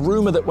battle was a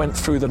rumour that went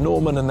through the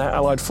Norman and their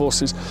allied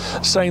forces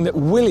saying that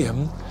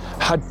William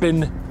had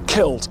been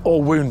killed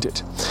or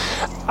wounded.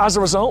 As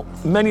a result,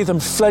 many of them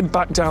fled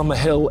back down the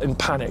hill in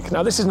panic.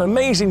 Now, this is an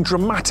amazing,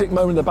 dramatic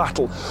moment of the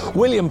battle.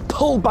 William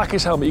pulled back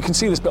his helmet. You can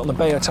see this bit on the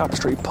Bayeux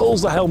Tapestry. He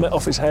pulls the helmet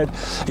off his head.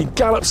 He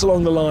gallops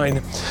along the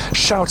line,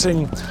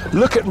 shouting,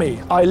 "Look at me,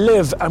 I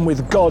live, and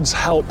with God's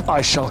help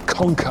I shall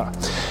conquer."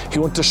 He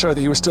wanted to show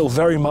that he was still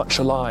very much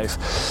alive.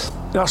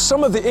 Now,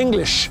 some of the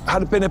English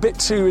had been a bit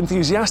too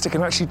enthusiastic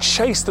and actually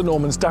chased the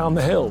Normans down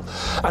the hill.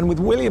 And with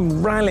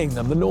William rallying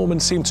them, the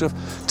Normans seem to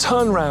have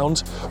turned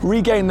round,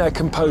 regained their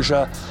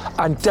composure,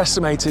 and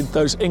decimated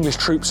those English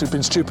troops who'd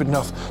been stupid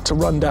enough to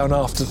run down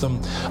after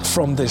them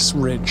from this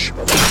ridge.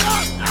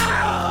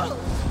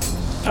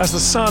 As the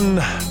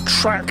sun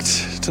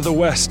tracked to the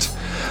west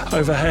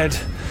overhead,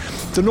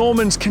 the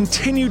Normans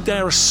continued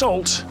their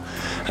assault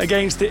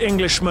against the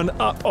Englishmen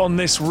up on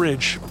this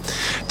ridge.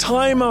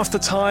 Time after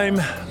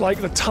time,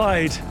 like the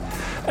tide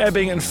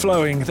ebbing and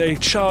flowing, they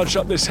charged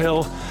up this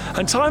hill,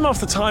 and time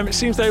after time it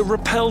seems they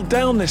repelled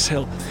down this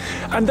hill,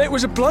 and it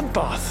was a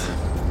bloodbath.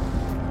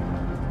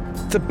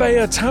 The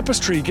Bayeux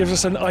Tapestry gives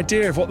us an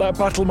idea of what that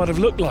battle might have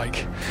looked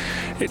like.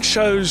 It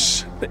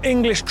shows the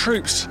English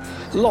troops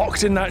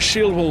locked in that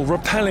shield wall,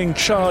 repelling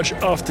charge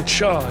after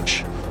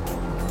charge.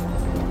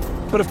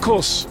 But of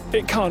course,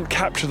 it can't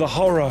capture the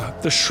horror,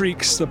 the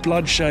shrieks, the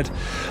bloodshed,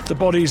 the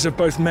bodies of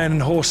both men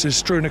and horses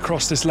strewn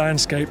across this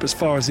landscape as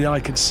far as the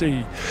eye could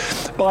see.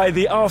 By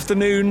the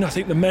afternoon, I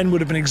think the men would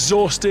have been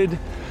exhausted,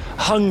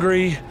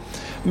 hungry,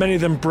 many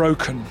of them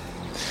broken.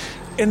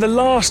 In the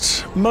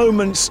last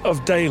moments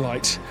of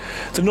daylight,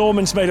 the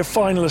Normans made a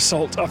final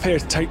assault up here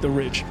to take the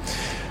ridge.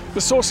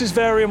 The sources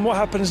vary on what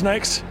happens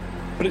next,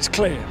 but it's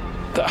clear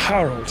that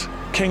Harold,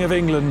 King of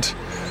England,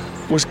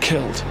 was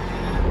killed.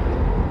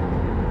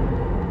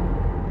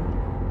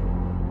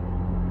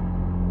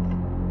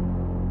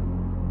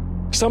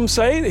 Some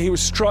say that he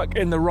was struck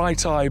in the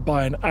right eye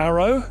by an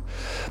arrow,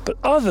 but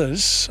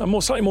others,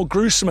 a slightly more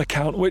gruesome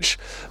account, which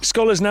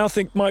scholars now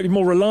think might be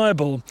more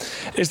reliable,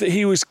 is that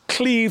he was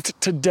cleaved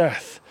to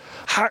death,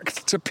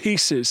 hacked to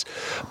pieces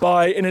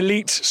by an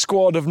elite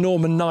squad of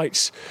Norman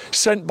knights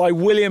sent by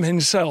William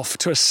himself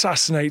to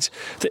assassinate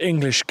the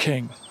English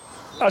king.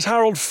 As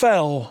Harold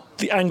fell,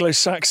 the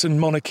Anglo-Saxon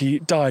monarchy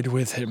died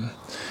with him.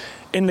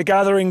 In the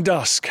gathering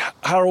dusk,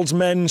 Harold's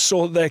men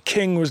saw that their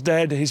king was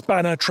dead, his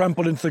banner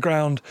trampled into the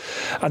ground,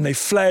 and they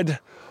fled,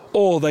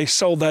 or they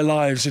sold their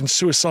lives in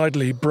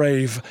suicidally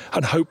brave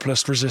and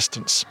hopeless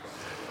resistance.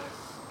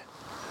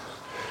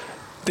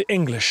 The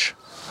English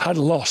had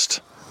lost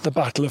the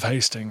Battle of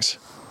Hastings.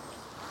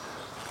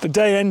 The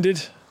day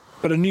ended,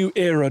 but a new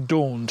era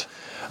dawned.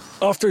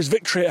 After his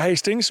victory at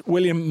Hastings,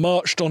 William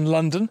marched on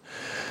London,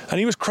 and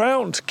he was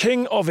crowned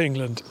King of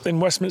England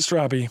in Westminster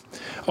Abbey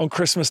on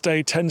Christmas Day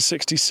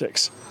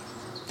 1066.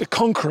 The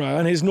Conqueror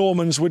and his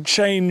Normans would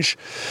change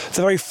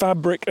the very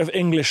fabric of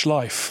English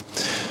life,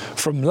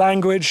 from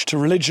language to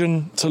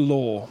religion to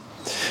law.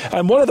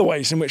 And one of the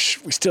ways in which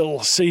we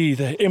still see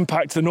the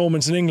impact of the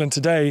Normans in England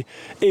today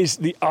is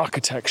the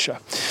architecture.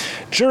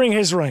 During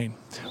his reign,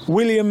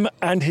 William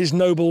and his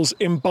nobles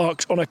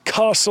embarked on a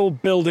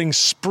castle-building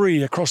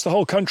spree across the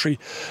whole country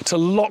to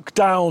lock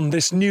down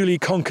this newly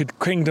conquered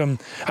kingdom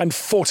and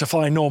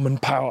fortify Norman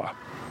power.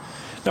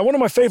 Now, one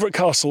of my favourite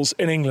castles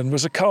in England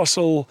was a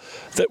castle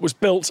that was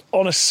built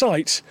on a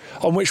site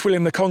on which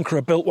William the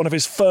Conqueror built one of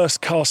his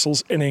first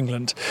castles in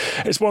England.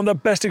 It's one of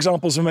the best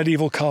examples of a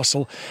medieval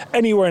castle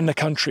anywhere in the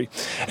country.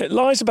 It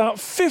lies about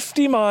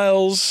 50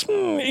 miles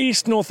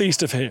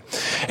east-northeast of here.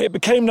 It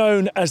became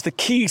known as the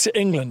Key to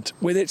England,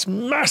 with its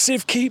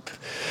massive keep,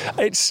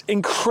 its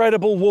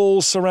incredible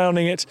walls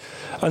surrounding it,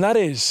 and that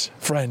is,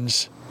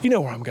 friends, you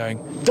know where I'm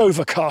going,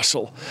 Dover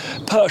Castle,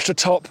 perched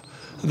atop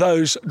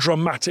those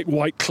dramatic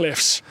white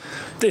cliffs.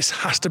 This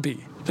has to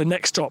be the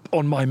next stop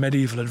on my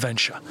medieval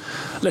adventure.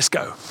 Let's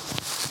go.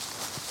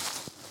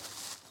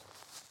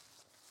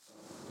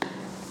 At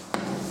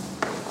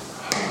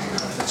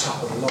the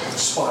top of the long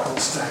spiral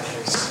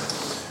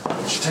staircase,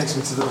 which takes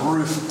me to the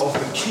roof of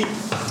the Keep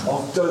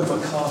of Dover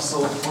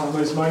Castle, one of the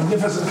most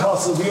magnificent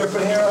castles of Europe,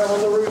 and here I am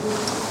on the roof.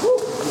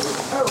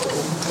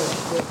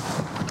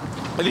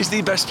 It is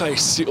the best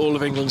place to see all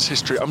of England's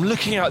history. I'm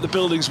looking at the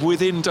buildings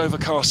within Dover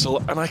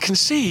Castle, and I can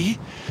see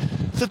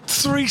the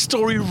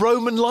 3-storey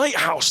Roman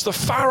lighthouse, the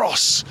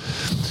Pharos,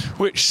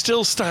 which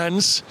still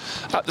stands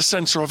at the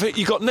centre of it.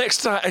 You got next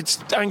to that,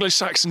 it's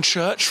Anglo-Saxon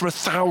church from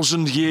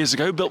 1,000 years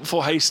ago, built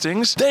before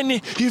Hastings. Then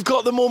you've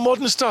got the more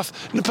modern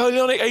stuff,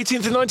 Napoleonic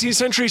 18th and 19th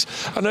centuries.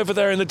 And over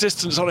there in the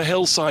distance on a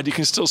hillside, you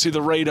can still see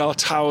the radar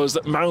towers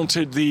that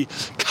mounted the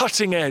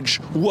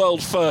cutting-edge,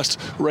 world-first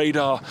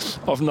radar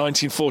of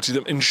 1940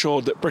 that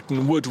ensured that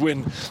Britain would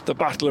win the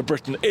Battle of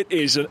Britain. It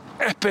is an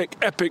epic,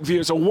 epic view.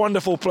 It's a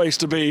wonderful place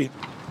to be.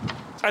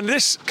 And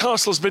this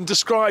castle has been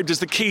described as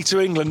the key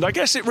to England. I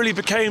guess it really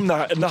became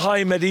that in the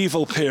high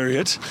medieval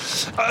period,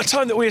 a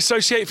time that we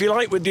associate, if you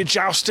like, with your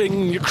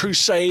jousting, your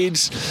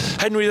crusades.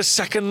 Henry II,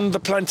 the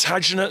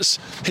Plantagenets,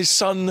 his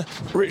son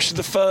Richard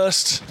I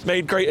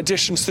made great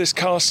additions to this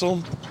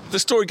castle. The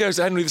story goes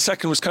that Henry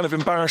II was kind of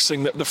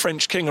embarrassing that the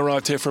French king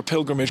arrived here for a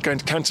pilgrimage going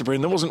to Canterbury,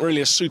 and there wasn't really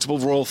a suitable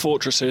royal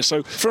fortress here.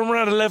 So from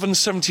around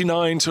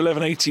 1179 to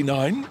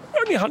 1189,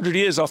 only 100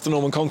 years after the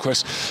Norman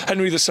Conquest,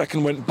 Henry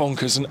II went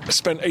bonkers and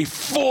spent a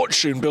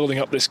fortune building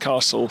up this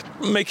castle,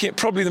 making it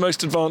probably the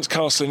most advanced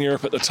castle in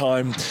Europe at the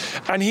time.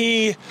 And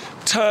he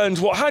turned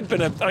what had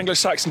been an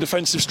Anglo-Saxon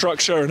defensive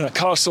structure and a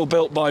castle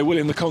built by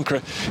William the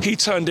Conqueror, he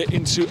turned it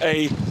into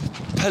a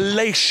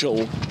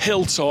palatial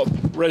hilltop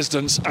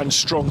residence and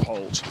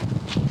stronghold.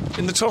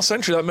 In the 12th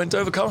century, that meant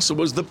Dover Castle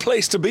was the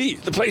place to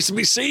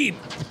be seen.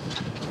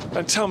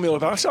 And tell me all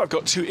about it, I've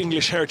got 2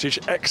 English heritage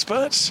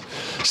experts,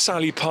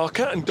 Sally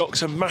Parker and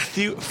Dr.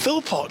 Matthew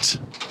Philpott.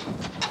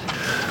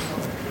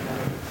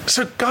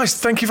 So, guys,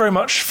 thank you very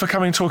much for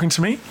coming and talking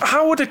to me.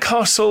 How would a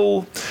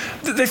castle...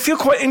 They feel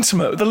quite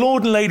intimate. The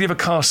lord and lady of a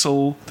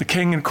castle, the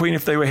king and queen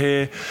if they were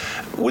here,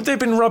 would they have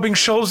been rubbing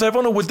shoulders with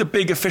everyone, or would the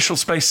big official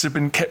spaces have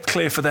been kept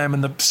clear for them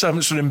and the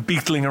servants would have been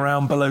beetling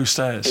around below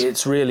stairs?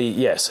 It's really,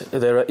 yes,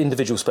 there are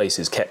individual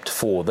spaces kept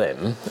for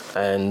them,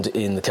 and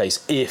in the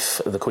case,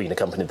 if the queen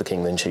accompanied the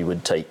king, then she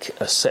would take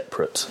a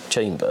separate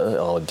chamber,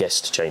 our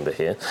guest chamber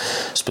here.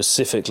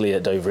 Specifically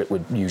at Dover, it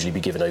would usually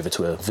be given over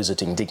to a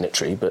visiting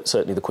dignitary, but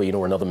certainly the queen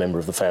or another member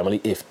of the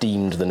family, if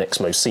deemed the next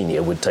most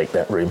senior, would take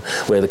that room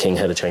where the king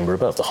had a chamber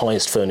above, the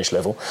highest furnished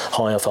level,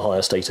 higher for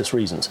higher status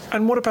reasons.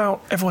 And what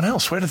about everyone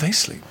else? Where do they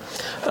sleep?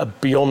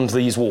 Beyond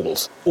these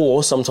walls,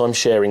 or sometimes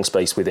sharing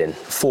space within.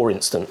 For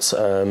instance,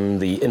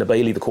 the Inner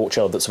Bailey, the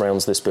courtyard that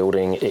surrounds this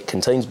building, it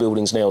contains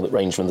buildings now that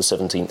range from the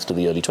 17th to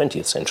the early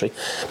 20th century,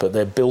 but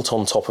they're built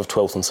on top of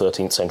 12th and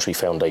 13th century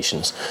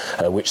foundations,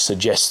 which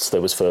suggests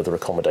there was further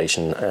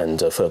accommodation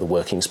and further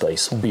working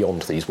space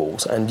beyond these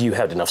walls. And you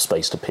had enough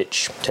space to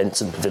pitch tents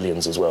and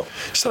pavilions as well.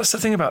 So that's the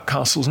thing about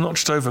castles, not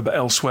just Dover but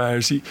elsewhere,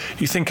 is you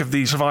think of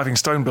these surviving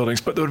stone buildings,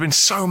 but there would have been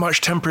so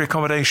much temporary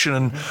accommodation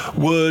and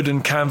wood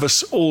and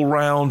canvas all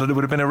round, and it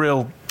would have been a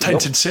real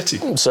tented city.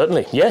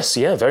 Certainly, yes,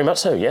 yeah, very much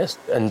so, yes.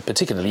 And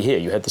particularly here,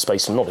 you had the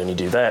space to not only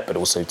do that, but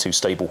also to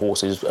stable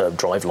horses,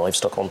 drive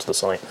livestock onto the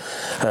site,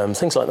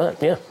 things like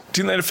that, yeah.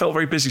 Didn't they have felt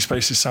very busy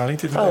spaces, Sally?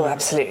 Didn't they? Oh,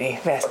 absolutely.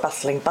 Yes,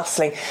 bustling.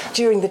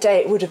 During the day,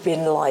 it would have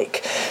been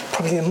like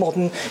probably the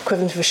modern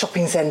equivalent of a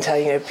shopping centre.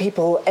 You know,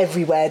 people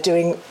everywhere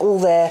doing all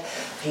their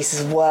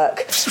pieces of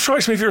work. It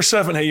strikes me if you're a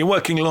servant here, you're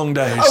working long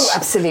days. Oh,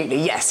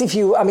 absolutely, yes.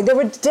 There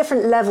were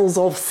different levels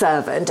of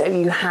servant.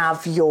 You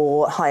have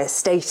your higher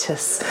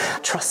status,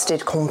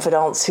 trusted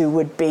confidants who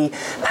would be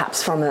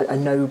perhaps from a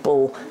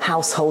noble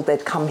household.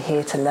 They'd come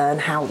here to learn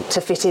how to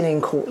fit in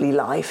courtly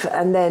life.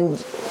 And then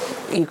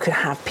you could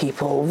have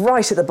people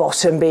right at the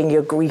bottom being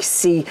your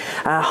greasy,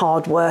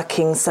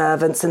 hard-working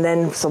servants, and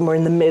then somewhere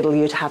in the middle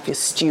you'd have your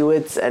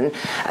stewards and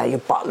your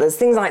butlers,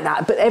 things like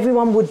that. But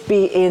everyone would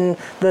be in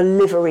the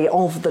livery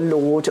of the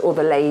lord or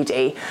the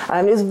lady.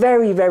 It was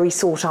very, very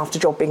sought-after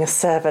job being a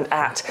servant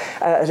at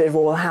a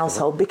royal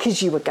household,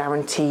 because you were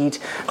guaranteed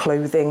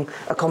clothing,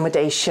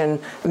 accommodation,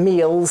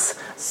 meals.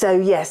 So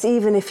yes,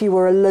 even if you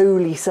were a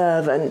lowly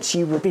servant,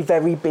 you would be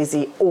very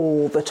busy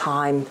all the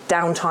time.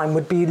 Downtime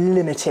would be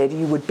limited.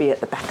 You would be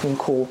at the beck and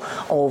call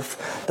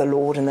of the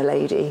lord and the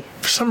lady.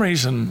 For some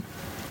reason,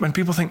 when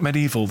people think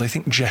medieval, they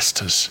think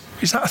jesters.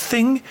 Is that a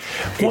thing?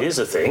 It is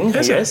a thing.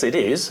 Yes, it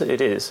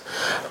is.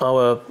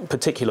 Our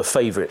particular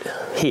favourite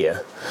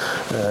here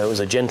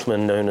was a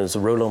gentleman known as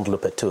Roland Le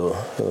Péteur,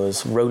 who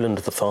was Roland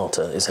the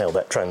Farter, is how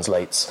that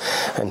translates.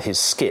 And his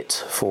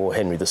skit for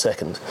Henry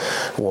II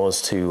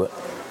was to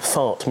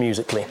fart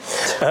musically.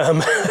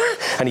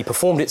 And he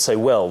performed it so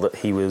well that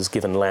he was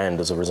given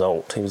land as a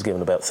result. He was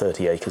given about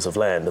 30 acres of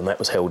land, and that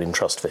was held in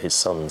trust for his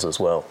sons as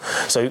well.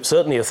 So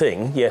certainly a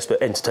thing, yes,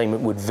 but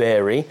entertainment would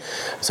vary.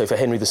 So for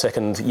Henry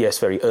II, yes,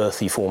 very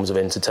earthy forms of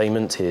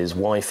entertainment. His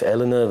wife,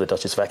 Eleanor, the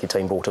Duchess of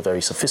Aquitaine, brought a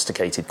very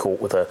sophisticated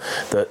court with her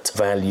that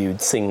valued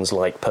things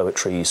like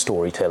poetry,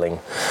 storytelling,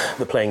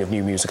 the playing of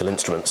new musical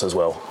instruments as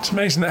well. It's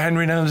amazing that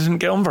Henry and Eleanor didn't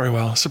get on very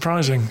well.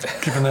 Surprising,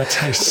 given their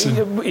tastes.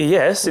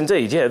 Yes,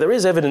 indeed, yeah. There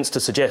is evidence to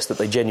suggest that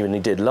they genuinely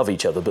did love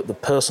each other, but the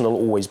personal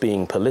always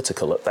being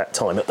political at that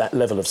time, at that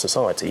level of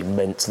society,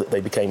 meant that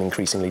they became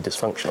increasingly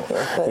dysfunctional.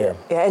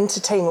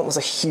 Entertainment was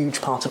a huge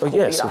part of Courtly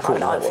life.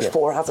 I watched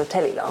 4 hours of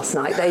telly last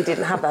night. They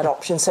didn't have that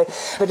option.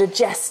 But a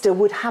jester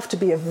would have to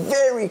be a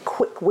very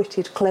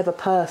quick-witted, clever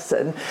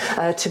person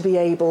to be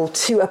able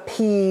to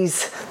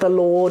appease the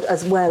Lord,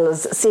 as well as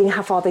seeing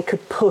how far they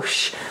could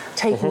push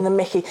taking the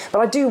mickey. But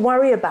I do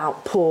worry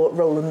about poor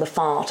Roland the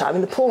Farter. I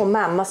mean, the poor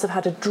man must have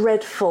had a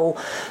dreadful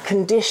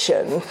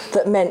condition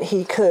that meant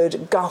he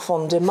could guff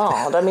on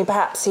demand. I mean,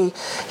 perhaps he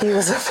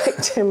was a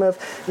victim of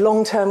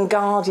long-term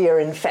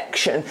Giardia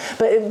infection,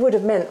 but it would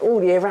have meant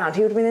all year round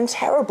he would have been in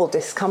terrible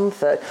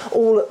discomfort,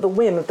 all at the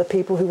whim of the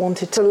people who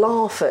wanted to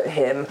laugh at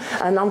him.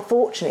 And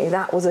unfortunately,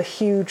 that was a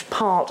huge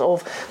part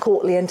of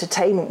courtly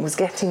entertainment, was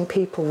getting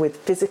people with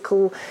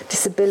physical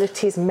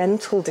disabilities,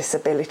 mental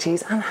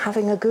disabilities, and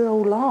having a good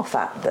old laugh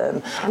at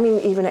them. I mean,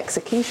 even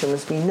execution,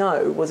 as we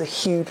know, was a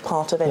huge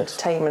part of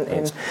entertainment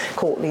in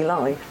courtly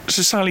life.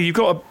 So, Sally, you've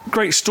got a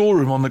great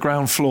storeroom on the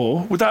ground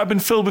floor. Would that have been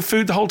filled with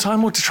food the whole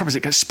time? Or the trouble is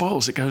it gets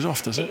spoils, it goes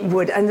off, does it? It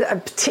would, and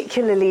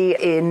particularly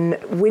in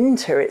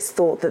winter, it's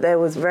thought that there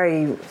was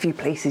very few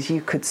places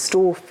you could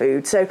store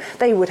food. So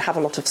they would have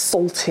a lot of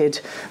salted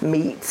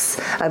meats,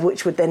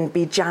 which would then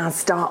be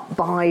jazzed up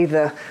by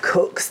the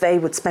cooks. They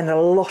would spend a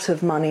lot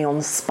of money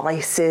on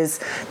spices,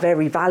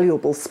 very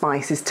valuable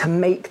spices, to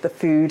make the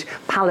food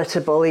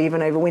palatable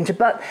even over winter.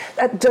 But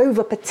at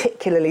Dover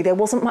particularly, there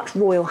wasn't much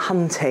royal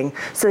hunting,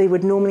 so they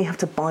would normally have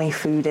to buy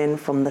food in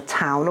from the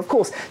town. Of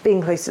course,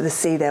 being close to the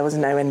sea, there was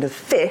no end of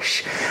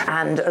fish,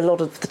 and a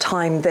lot of the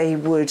time they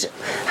would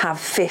have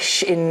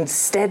fish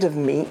instead of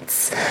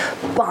meats.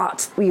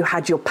 But you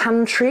had your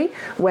pantry,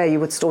 where you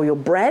would store your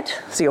bread,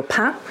 so your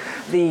pain,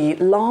 the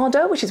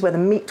larder, which is where the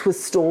meat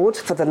was stored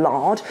for the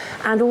lard,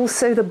 and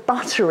also the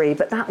buttery,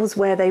 but that was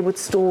where they would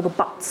store the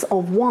butts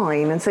of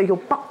wine. And so your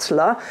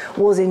butler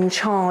was in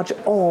charge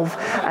of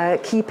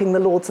keeping the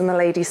lords and the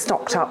ladies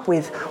stocked up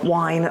with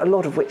wine, a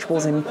lot of which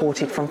was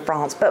imported from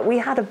France. But we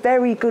had a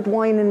very good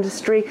wine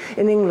industry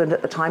in England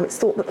at the time. It's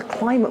thought that the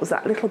climate was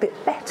that little bit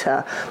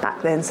better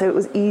back then, so it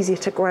was easier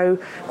to grow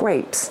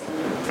grapes.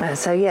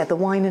 The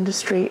wine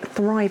industry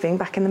thriving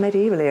back in the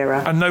medieval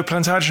era. And no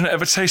Plantagenet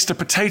ever tasted a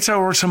potato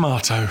or a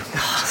tomato.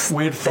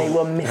 Weird thought. They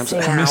were missing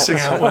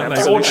out, weren't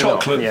they? Or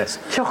chocolate. Yes.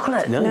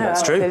 Chocolate, no,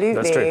 that's true. Absolutely.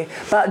 That's true.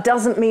 But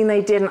doesn't mean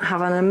they didn't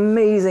have an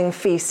amazing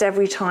feast.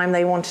 Every time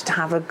they wanted to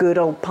have a good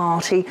old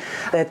party,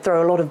 they'd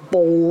throw a lot of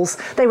balls.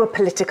 They were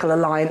political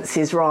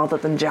alliances rather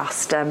than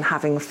just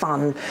having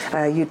fun.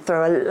 You'd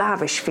throw a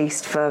lavish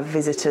feast for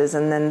visitors,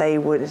 and then they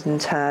would in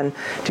turn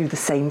do the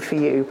same for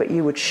you. But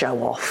you would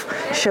show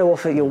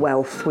off at your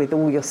wealth with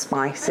all your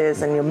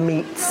spices and your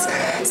meats.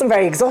 Some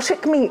very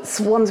exotic meats,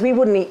 ones we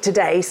wouldn't eat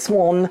today: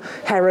 swan,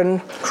 heron,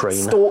 crane,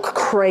 stork,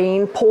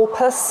 crane,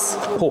 porpoise.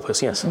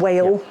 Porpoise, yes.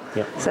 Whale.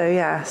 Yeah. So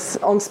yes,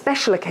 on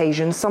special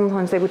occasions,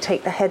 sometimes they would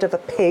take the head of a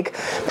pig,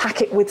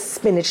 pack it with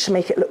spinach to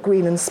make it look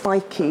green and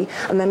spiky,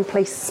 and then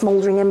place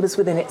smouldering embers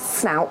within its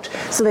snout.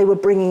 So they were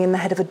bringing in the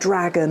head of a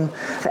dragon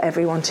for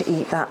everyone to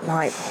eat that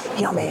night.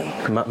 Yummy.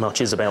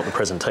 Much is about the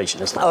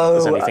presentation, isn't it?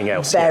 As anything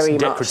else. Very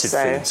yes. much Decorative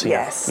so. foods.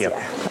 Yes,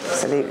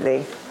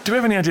 absolutely. Do we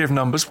have any idea of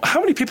numbers? How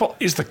many people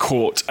is the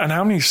court, and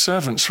how many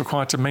servants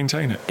required to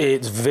maintain it?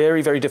 It's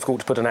very, very difficult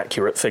to put an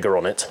accurate figure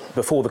on it.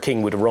 Before the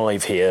king would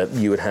arrive here,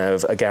 you would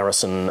have a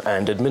garrison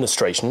and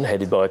administration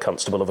headed by a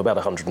constable of about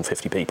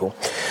 150 people.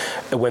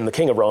 When the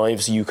king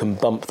arrives, you can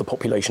bump the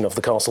population of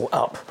the castle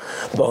up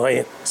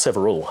by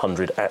several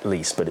hundred at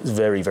least, but it's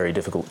very, very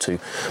difficult to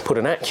put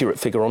an accurate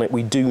figure on it.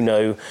 We do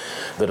know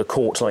that a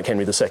court like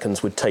Henry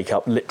II's would take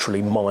up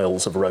literally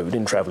miles of road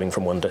in travelling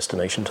from one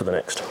destination to the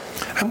next.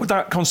 And with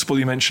that constable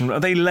you mentioned,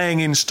 are they laying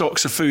in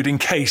stocks of food in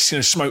case,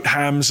 smoked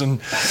hams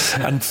and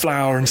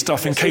flour and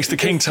stuff, in case the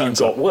king turns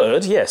up?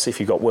 If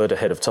you got word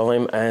ahead of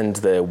time, and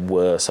there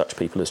were such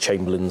people as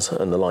chamberlains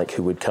and the like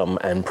who would come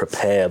and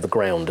prepare the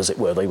ground, as it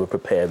were. They would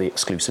prepare the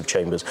exclusive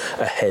chambers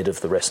ahead of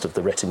the rest of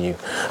the retinue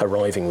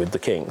arriving with the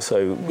king.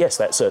 So, yes,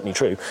 that's certainly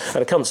true. And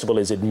a constable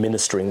is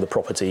administering the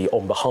property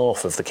on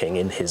behalf of the king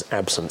in his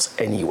absence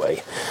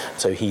anyway.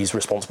 So he's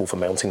responsible for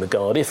mounting the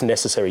guard, if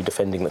necessary,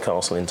 defending the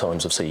castle in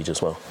times of siege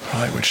as well.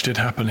 Right, which did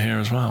happen here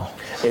as well.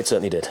 It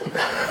certainly did.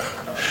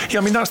 Yeah,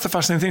 I mean, that's the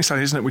fascinating thing,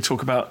 Sally, isn't it? We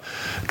talk about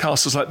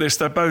castles like this.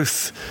 They're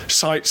both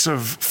sites of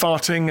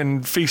farting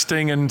and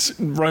feasting and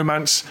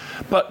romance,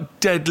 but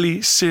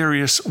deadly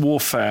serious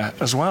warfare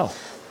as well.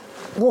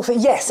 Warfare,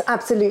 yes,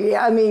 absolutely.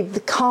 I mean,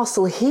 the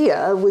castle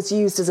here was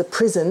used as a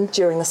prison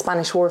during the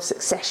Spanish War of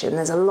Succession.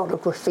 There's a lot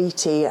of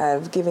graffiti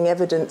giving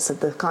evidence of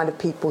the kind of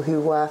people who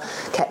were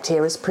kept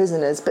here as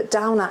prisoners. But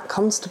down at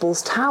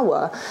Constable's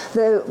Tower,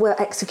 there were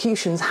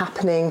executions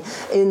happening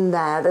in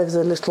there. There was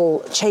a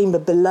little chamber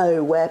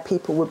below where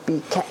people would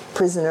be kept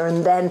prisoner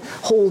and then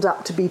hauled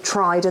up to be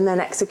tried and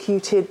then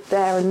executed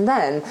there and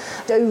then.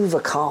 Dover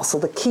Castle,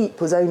 the keep,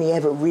 was only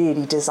ever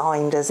really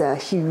designed as a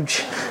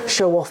huge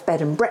show-off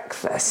bed and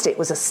breakfast. It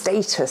was a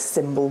status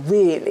symbol,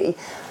 really,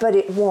 but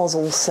it was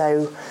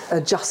also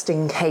a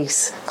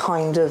just-in-case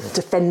kind of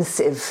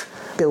defensive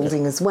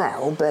building as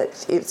well,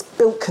 but it's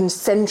built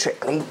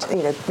concentrically.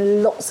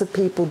 Lots of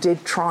people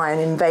did try and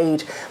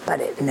invade,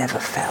 but it never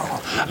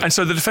fell. And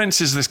so the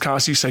defences of this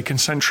castle, you say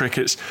concentric,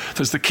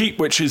 there's the keep,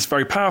 which is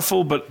very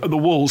powerful, but the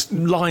walls,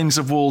 lines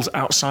of walls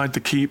outside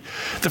the keep.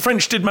 The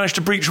French did manage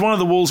to breach one of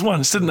the walls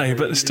once, didn't they?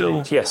 But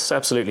still... Yes,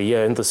 absolutely,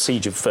 yeah. In the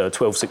siege of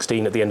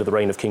 1216, at the end of the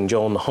reign of King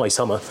John, the high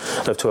summer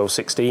of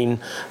 1216,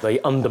 they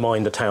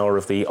undermined the tower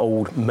of the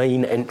old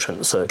main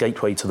entrance, a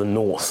gateway to the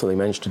north. So they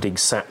managed to dig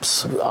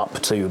saps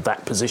up to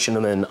that position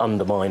and then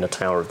undermine a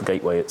tower of the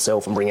gateway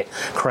itself and bring it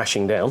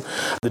crashing down.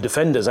 The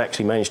defenders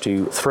actually managed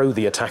to throw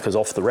the attackers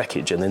off the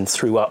wreckage and then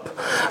threw up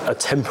a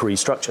temporary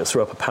structure,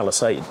 threw up a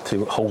palisade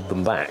to hold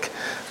them back.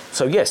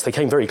 So yes, they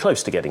came very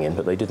close to getting in,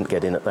 but they didn't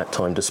get in at that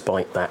time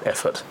despite that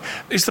effort.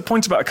 Is the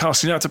point about a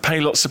castle, you don't have to pay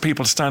lots of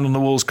people to stand on the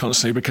walls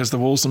constantly because the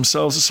walls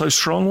themselves are so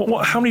strong?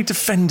 How many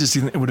defenders do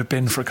you think there would have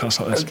been for a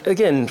castle like this?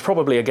 Again,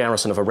 probably a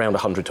garrison of around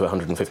 100 to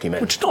 150 men.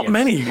 Which is not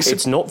many.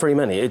 It's not very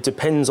many. It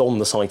depends on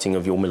the siting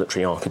of your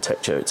military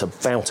architecture. It's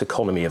about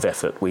economy of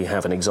effort. We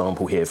have an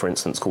example here, for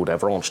instance, called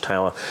Avranches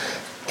Tower,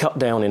 cut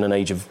down in an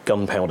age of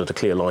gunpowder to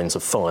clear lines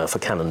of fire for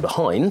cannon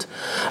behind.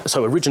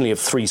 So originally of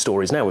 3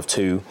 stories, now of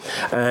 2,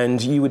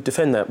 and you would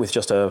defend that with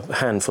just a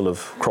handful of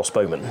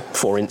crossbowmen.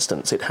 For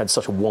instance, it had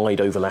such a wide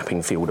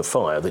overlapping field of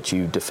fire that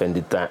you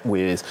defended that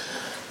with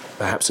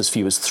perhaps as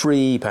few as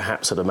 3,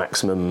 perhaps at a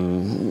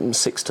maximum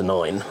 6 to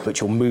 9,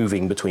 but you're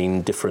moving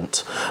between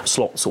different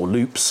slots or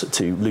loops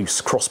to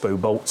loose crossbow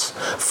bolts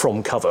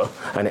from cover,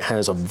 and it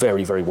has a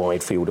very, very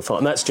wide field of fire.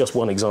 And that's just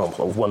one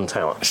example of one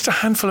tower. Just a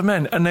handful of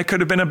men, and there could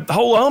have been a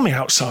whole army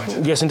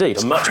outside. Yes, indeed.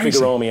 It's a much crazy.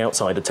 Bigger army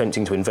outside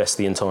attempting to invest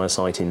the entire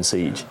site in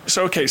siege.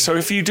 So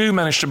if you do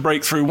manage to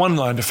break through one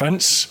line of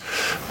defence,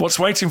 what's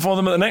waiting for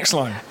them at the next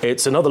line?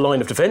 It's another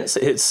line of defence.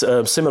 It's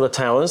similar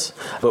towers,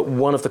 but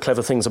one of the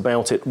clever things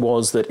about it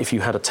was that if you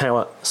had a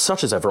tower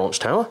such as Avranches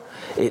Tower,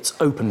 it's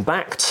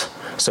open-backed,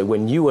 so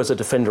when you as a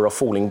defender are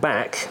falling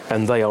back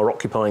and they are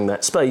occupying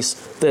that space,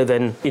 they're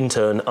then in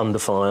turn under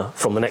fire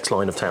from the next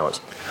line of towers.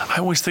 I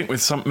always think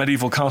with some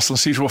medieval castle and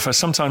siege warfare,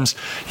 sometimes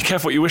you're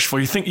careful what you wish for.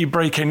 You think you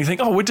break in, you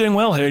think, we're doing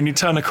well here, and you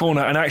turn a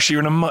corner and actually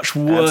you're in a much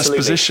worse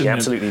position. Yeah,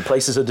 absolutely.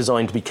 Places are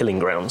designed to be killing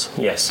grounds,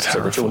 yes, so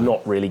that you're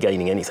not really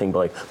gaining anything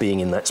by being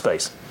in that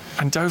space.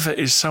 And Dover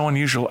is so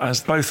unusual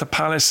as both a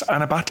palace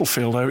and a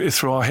battlefield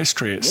through our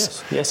history.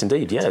 Yes,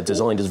 indeed. Yeah,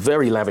 designed as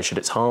very lavish at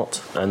its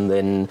heart, and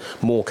then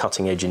more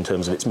cutting edge in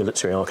terms of its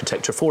military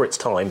architecture for its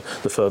time.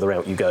 The further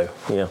out you go,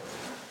 yeah.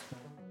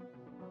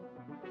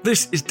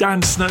 This is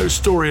Dan Snow's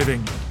Story of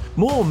England.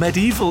 More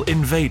medieval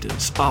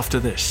invaders after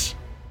this.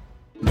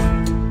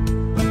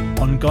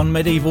 On Gone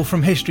Medieval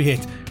from History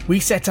Hit,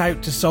 we set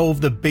out to solve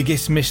the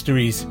biggest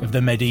mysteries of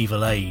the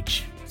medieval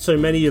age. So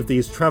many of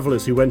these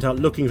travellers who went out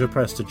looking for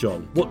Prester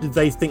John, what did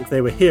they think they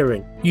were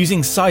hearing?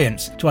 Using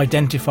science to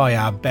identify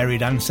our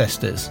buried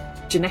ancestors.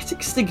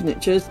 Genetic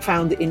signatures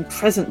found in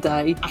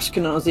present-day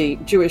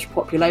Ashkenazi Jewish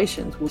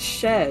populations were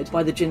shared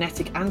by the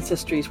genetic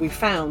ancestries we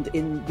found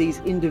in these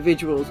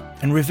individuals.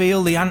 And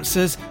reveal the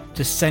answers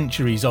to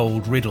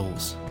centuries-old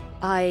riddles.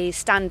 I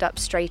stand up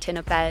straight in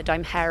a bed,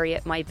 I'm hairy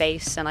at my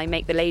base, and I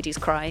make the ladies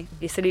cry.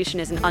 The solution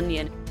is an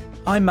onion.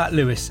 I'm Matt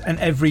Lewis, and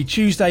every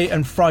Tuesday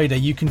and Friday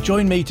you can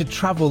join me to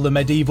travel the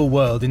medieval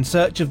world in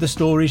search of the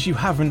stories you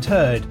haven't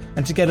heard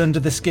and to get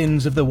under the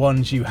skins of the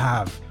ones you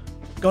have.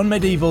 Gone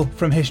Medieval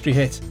from History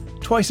Hit,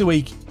 twice a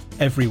week,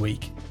 every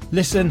week.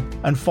 Listen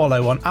and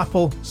follow on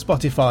Apple,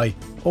 Spotify,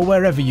 or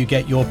wherever you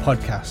get your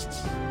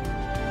podcasts.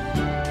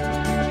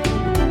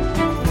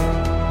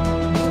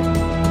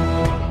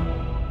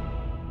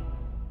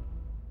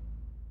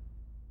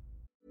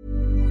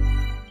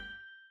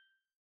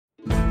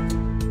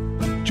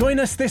 Join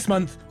us this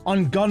month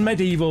on Gone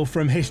Medieval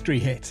from History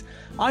Hit.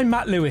 I'm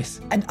Matt Lewis.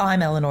 And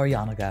I'm Eleanor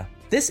Yanaga.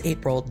 This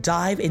April,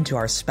 dive into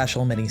our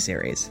special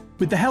mini-series.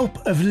 With the help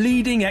of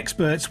leading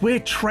experts,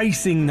 we're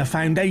tracing the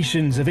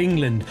foundations of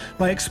England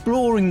by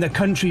exploring the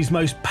country's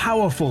most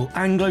powerful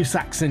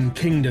Anglo-Saxon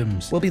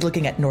kingdoms. We'll be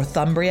looking at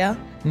Northumbria,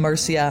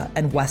 Mercia,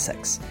 and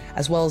Wessex,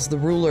 as well as the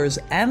rulers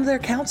and their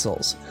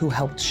councils who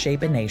helped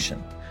shape a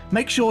nation.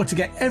 Make sure to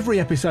get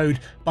every episode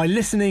by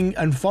listening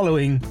and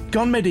following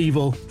Gone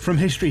Medieval from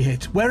History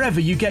Hit, wherever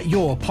you get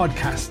your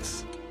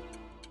podcasts.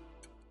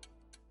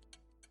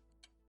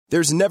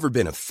 There's never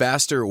been a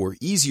faster or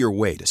easier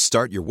way to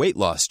start your weight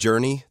loss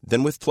journey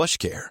than with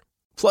PlushCare.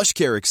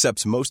 PlushCare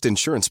accepts most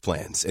insurance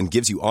plans and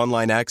gives you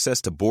online access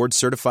to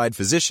board-certified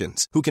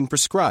physicians who can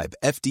prescribe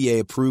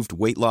FDA-approved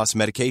weight loss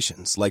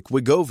medications like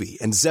Wegovy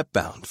and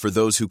Zepbound for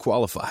those who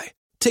qualify.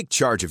 Take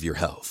charge of your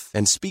health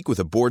and speak with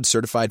a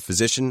board-certified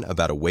physician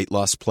about a weight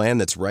loss plan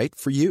that's right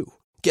for you.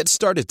 Get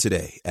started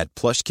today at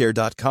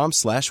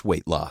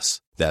plushcare.com/weight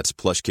loss. That's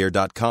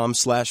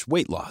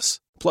plushcare.com/weight loss.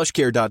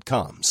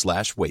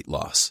 plushcare.com/weight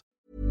loss.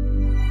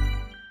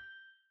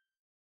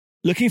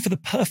 Looking for the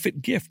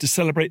perfect gift to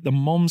celebrate the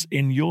moms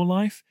in your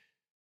life?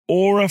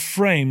 Aura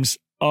frames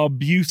are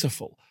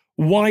beautiful,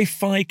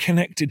 Wi-Fi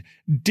connected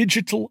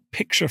digital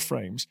picture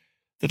frames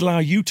that allow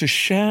you to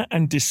share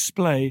and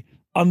display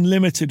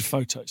unlimited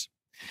photos.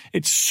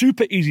 It's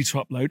super easy to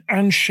upload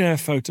and share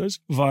photos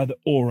via the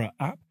Aura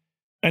app.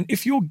 And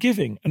if you're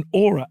giving an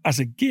Aura as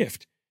a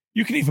gift,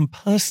 you can even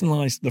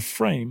personalize the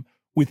frame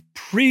with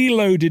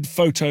preloaded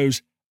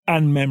photos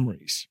and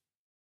memories.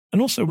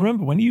 And also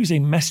remember, when you're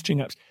using messaging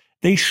apps,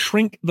 they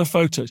shrink the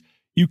photos.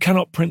 You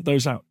cannot print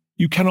those out.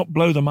 You cannot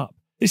blow them up.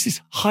 This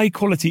is high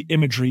quality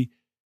imagery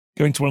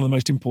going to one of the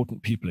most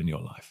important people in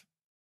your life.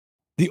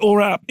 The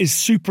Aura app is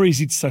super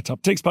easy to set up.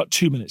 It takes about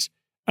 2 minutes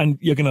and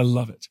you're going to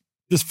love it.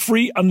 There's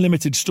free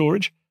unlimited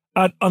storage,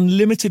 add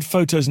unlimited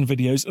photos and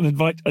videos, and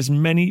invite as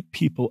many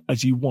people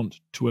as you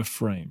want to a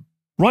frame.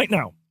 Right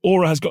now,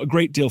 Aura has got a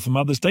great deal for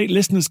Mother's Day.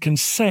 Listeners can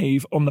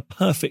save on the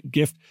perfect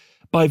gift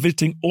by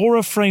visiting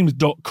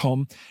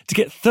auraframes.com to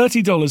get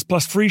 $30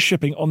 plus free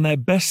shipping on their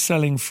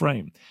best-selling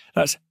frame.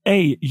 That's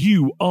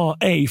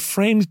AURA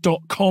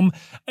frames.com.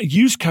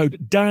 Use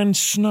code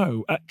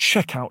DANSNOW at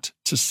checkout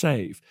to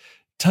save.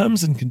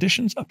 Terms and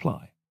conditions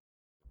apply.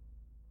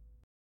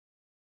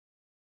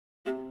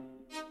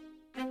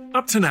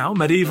 Up to now,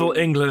 medieval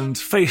England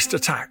faced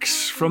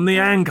attacks from the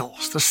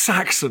Angles, the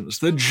Saxons,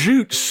 the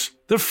Jutes,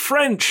 the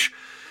French,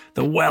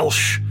 the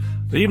Welsh,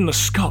 even the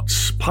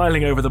Scots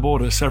piling over the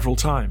border several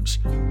times.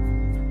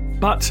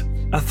 But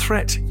a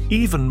threat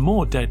even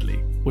more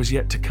deadly was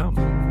yet to come.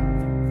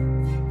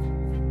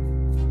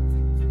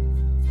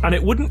 And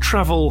it wouldn't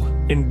travel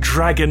in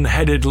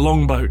dragon-headed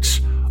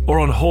longboats or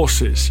on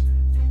horses.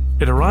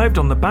 It arrived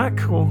on the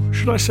back, or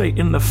should I say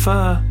in the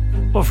fur,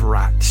 of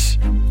rats.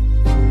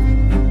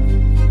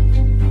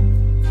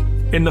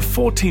 In the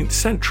 14th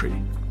century,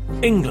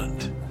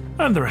 England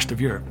and the rest of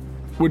Europe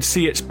would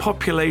see its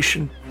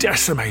population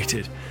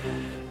decimated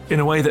in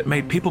a way that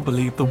made people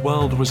believe the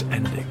world was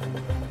ending.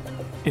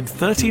 In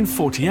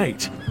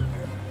 1348,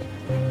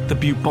 the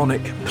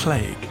bubonic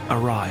plague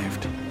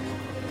arrived.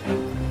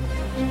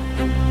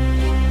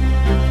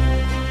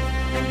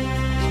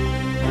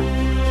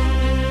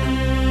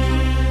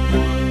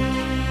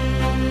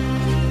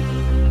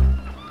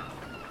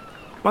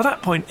 By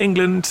that point,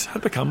 England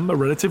had become a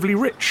relatively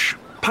rich,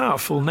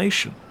 powerful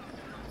nation.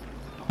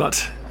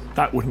 But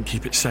that wouldn't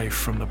keep it safe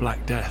from the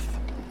Black Death.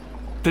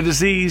 The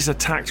disease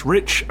attacked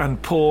rich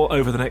and poor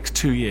over the next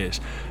 2 years.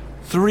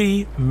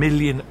 3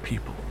 million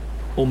people,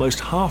 almost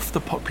half the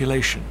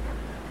population,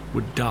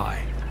 would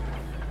die.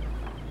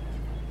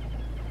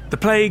 The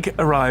plague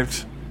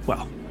arrived,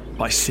 well,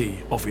 by sea,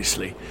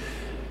 obviously.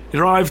 It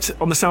arrived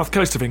on the south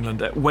coast of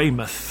England at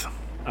Weymouth,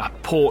 a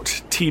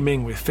port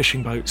teeming with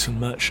fishing boats and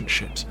merchant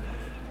ships,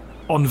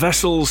 on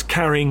vessels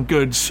carrying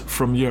goods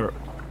from Europe,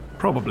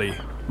 probably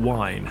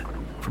wine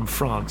from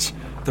France.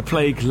 The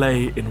plague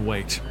lay in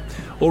wait,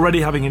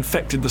 already having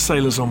infected the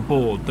sailors on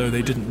board, though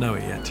they didn't know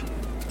it yet.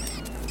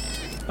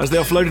 As they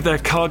offloaded their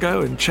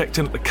cargo and checked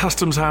in at the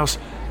customs house,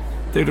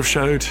 they would have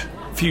showed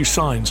few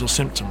signs or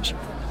symptoms.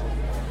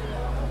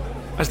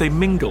 As they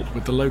mingled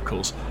with the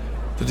locals,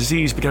 the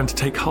disease began to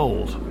take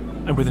hold,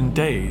 and within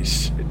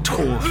days it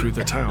tore through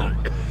the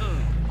town.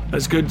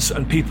 As goods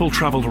and people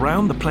travelled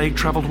around, the plague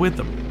travelled with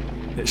them.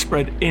 It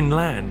spread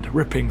inland,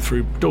 ripping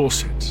through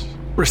Dorset,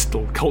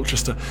 Bristol,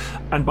 Colchester,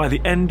 and by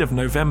the end of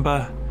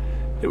November,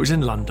 it was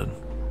in London,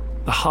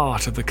 the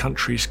heart of the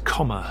country's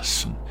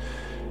commerce and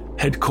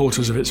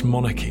headquarters of its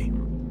monarchy.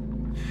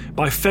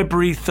 By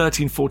February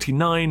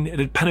 1349, it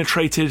had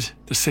penetrated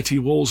the city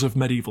walls of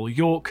medieval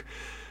York,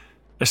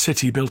 a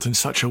city built in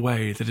such a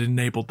way that it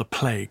enabled the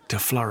plague to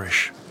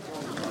flourish.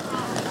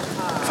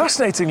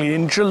 Fascinatingly,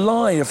 in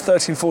July of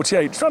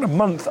 1348, around a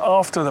month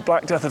after the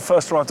Black Death had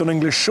first arrived on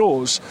English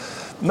shores,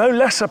 no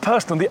less a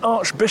person than the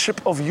Archbishop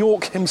of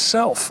York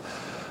himself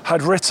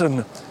had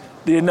written,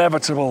 "The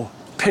inevitable,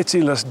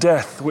 pitiless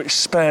death which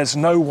spares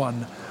no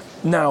one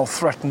now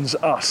threatens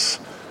us."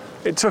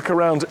 It took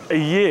around a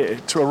year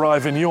to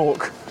arrive in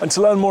York, and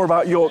to learn more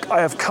about York,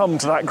 I have come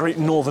to that great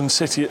northern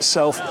city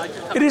itself.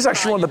 It is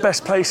actually one of the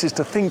best places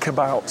to think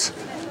about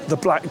the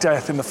Black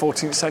Death in the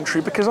 14th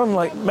century, because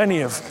unlike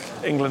many of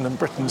England and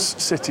Britain's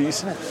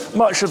cities,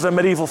 much of the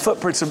medieval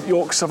footprint of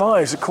York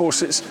survives. Of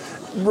course, it's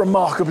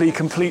remarkably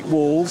complete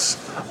walls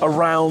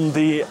around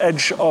the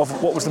edge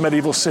of what was the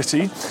medieval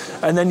city,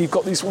 and then you've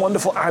got these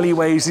wonderful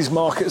alleyways, these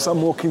markets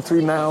I'm walking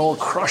through now, a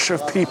crush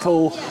of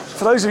people.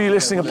 For those of you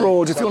listening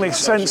abroad, if you want a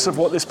sense of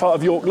what this part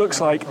of York looks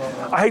like,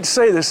 I hate to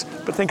say this,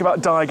 but think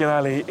about Diagon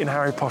Alley in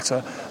Harry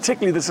Potter,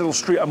 particularly this little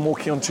street I'm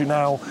walking onto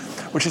now,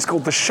 which is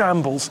called the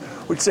Shambles,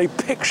 which is a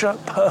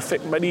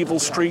picture-perfect medieval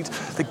street.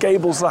 The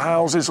gables of the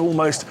houses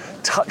almost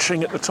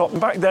touching at the top. And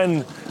back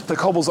then, the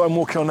cobbles I'm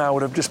walking on now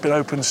would have just been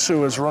open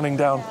sewers running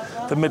down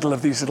the middle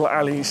of these little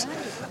alleys.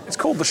 It's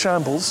called the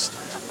Shambles,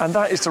 and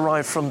that is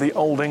derived from the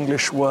Old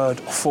English word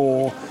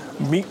for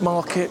meat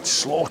market,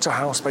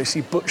 slaughterhouse,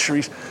 basically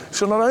butcheries.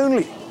 So not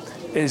only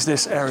is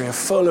this area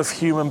full of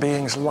human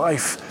beings,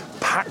 life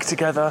packed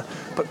together,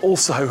 but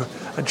also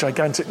a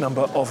gigantic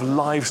number of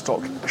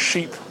livestock,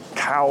 sheep,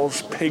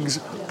 cows, pigs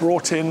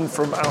brought in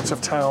from out of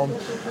town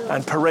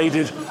and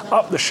paraded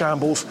up the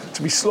Shambles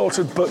to be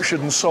slaughtered, butchered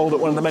and sold at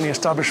one of the many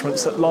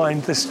establishments that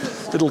lined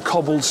this little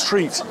cobbled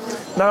street.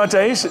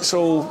 Nowadays, it's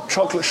all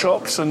chocolate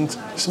shops and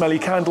smelly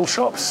candle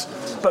shops.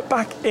 But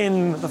back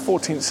in the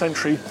 14th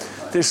century,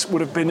 this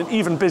would have been an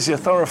even busier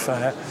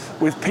thoroughfare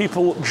with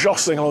people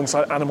jostling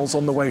alongside animals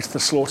on the way to the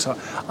slaughter.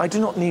 I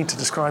do not need to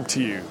describe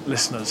to you,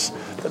 listeners,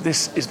 that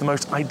this is the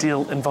most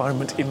ideal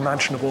environment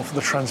imaginable for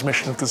the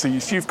transmission of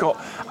disease. You've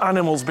got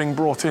animals being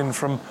brought in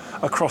from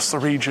across the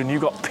region.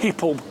 You've got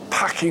people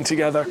packing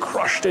together,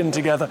 crushed in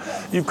together.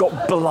 You've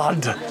got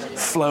blood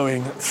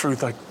flowing through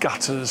the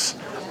gutters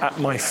at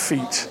my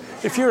feet.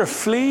 If you're a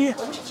flea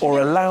or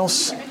a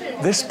louse,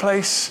 this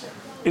place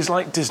is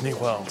like Disney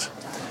World.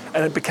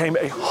 And it became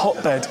a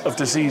hotbed of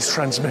disease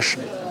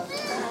transmission.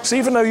 So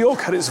even though York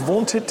had its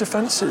vaunted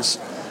defences,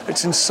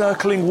 its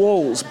encircling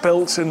walls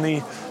built in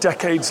the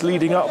decades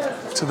leading up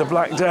to the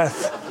Black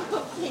Death,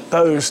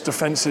 those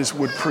defences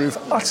would prove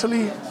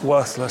utterly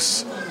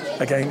worthless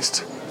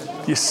against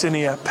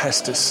Yersinia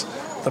pestis,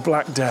 the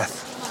Black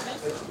Death.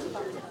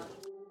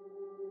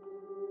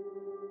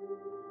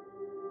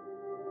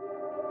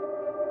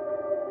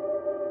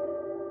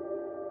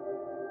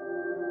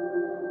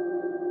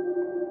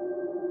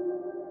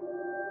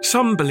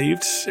 Some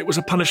believed it was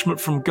a punishment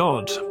from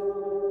God.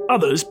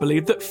 Others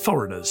believed that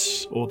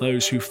foreigners, or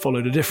those who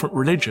followed a different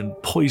religion,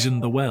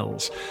 poisoned the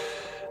wells.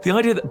 The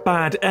idea that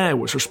bad air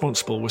was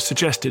responsible was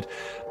suggested,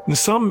 and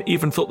some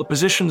even thought the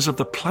positions of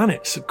the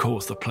planets had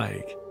caused the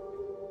plague.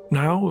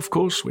 Now, of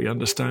course, we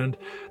understand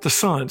the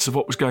science of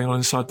what was going on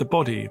inside the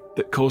body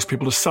that caused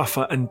people to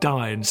suffer and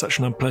die in such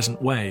an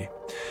unpleasant way.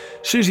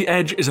 Susie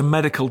Edge is a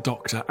medical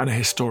doctor and a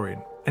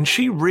historian, and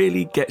she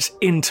really gets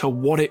into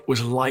what it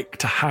was like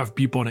to have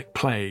bubonic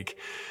plague.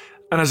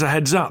 And as a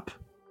heads up,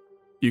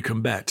 you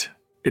can bet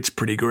it's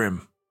pretty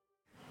grim.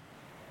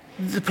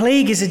 The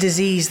plague is a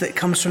disease that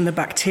comes from the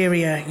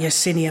bacteria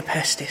Yersinia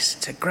pestis.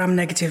 It's a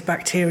gram-negative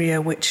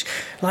bacteria which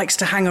likes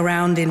to hang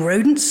around in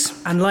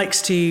rodents and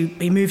likes to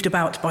be moved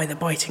about by the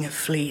biting of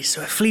fleas.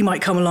 So a flea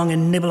might come along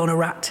and nibble on a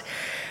rat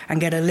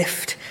and get a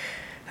lift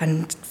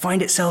and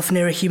find itself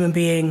near a human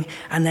being,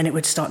 and then it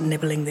would start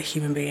nibbling the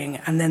human being.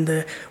 And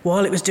then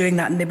while it was doing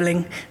that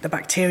nibbling, the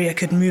bacteria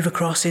could move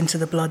across into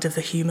the blood of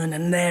the human,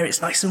 and there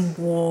it's nice and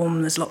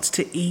warm, there's lots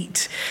to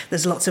eat,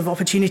 there's lots of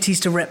opportunities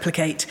to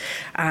replicate,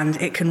 and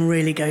it can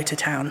really go to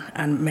town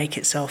and make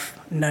itself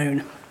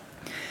known.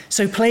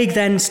 So plague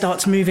then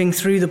starts moving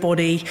through the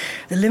body.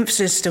 The lymph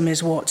system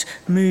is what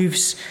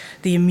moves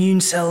the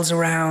immune cells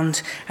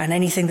around, and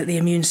anything that the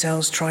immune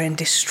cells try and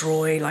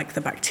destroy, like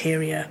the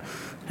bacteria.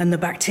 And the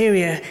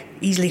bacteria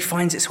easily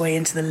finds its way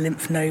into the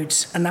lymph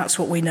nodes, and that's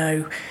what we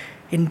know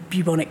in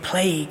bubonic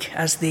plague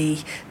as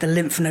the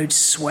lymph nodes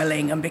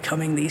swelling and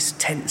becoming these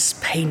tense,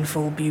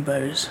 painful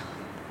buboes.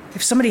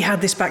 If somebody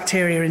had this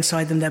bacteria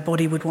inside them, their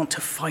body would want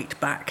to fight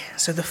back.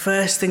 So the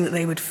first thing that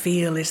they would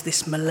feel is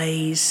this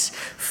malaise,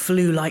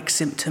 flu-like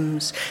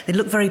symptoms. They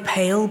look very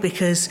pale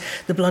because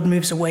the blood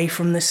moves away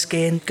from the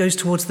skin, goes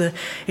towards the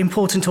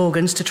important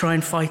organs to try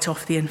and fight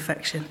off the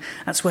infection.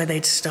 That's where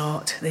they'd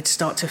start. They'd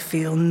start to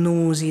feel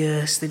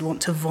nauseous. They'd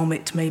want to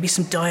vomit, maybe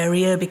some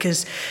diarrhea,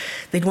 because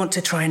they'd want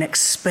to try and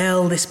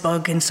expel this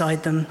bug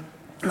inside them.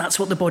 And that's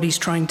what the body's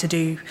trying to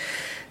do.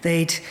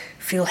 They'd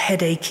feel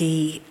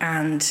headachy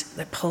and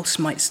their pulse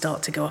might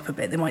start to go up a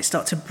bit. They might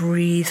start to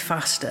breathe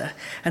faster.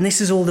 And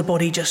this is all the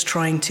body just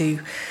trying to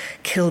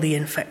kill the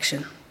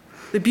infection.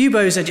 The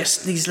buboes are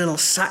just these little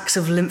sacs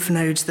of lymph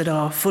nodes that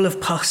are full of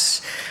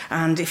pus.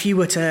 And if you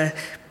were to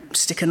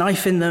stick a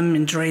knife in them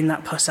and drain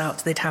that pus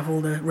out, they'd have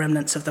all the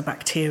remnants of the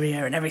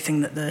bacteria and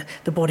everything that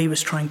the body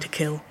was trying to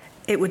kill.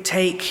 It would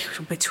take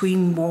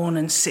between 1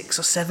 and 6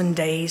 or 7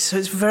 days, so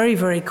it's very,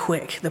 very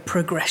quick, the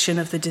progression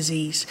of the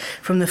disease,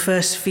 from the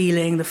first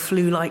feeling, the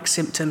flu-like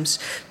symptoms,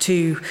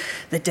 to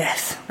the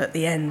death at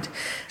the end.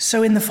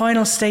 So in the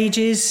final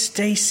stages,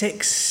 day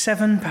 6,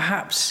 7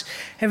 perhaps,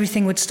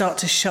 everything would start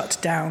to shut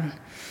down.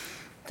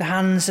 The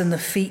hands and the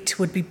feet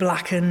would be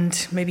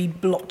blackened, maybe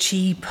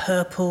blotchy,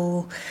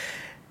 purple.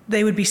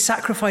 They would be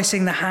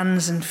sacrificing the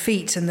hands and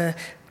feet and the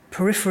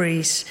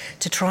peripheries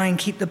to try and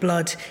keep the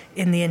blood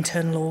in the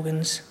internal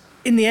organs.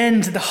 In the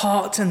end, the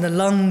heart and the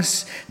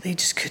lungs, they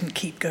just couldn't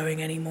keep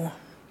going anymore.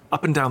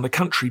 Up and down the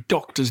country,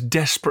 doctors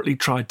desperately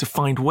tried to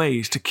find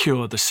ways to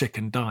cure the sick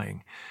and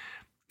dying.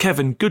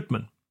 Kevin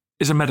Goodman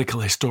is a medical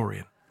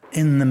historian.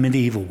 In the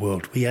medieval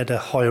world, we had a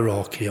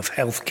hierarchy of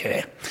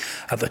healthcare.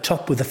 At the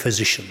top were the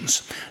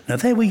physicians. Now,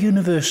 they were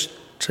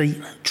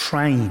university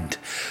trained,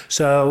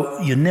 so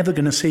you're never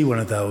going to see one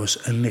of those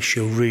unless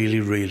you're really,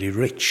 really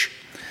rich.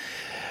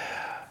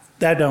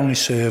 They'd only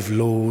serve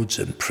lords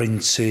and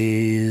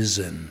princes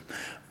and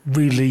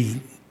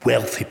really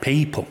wealthy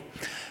people.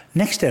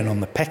 Next down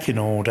on the pecking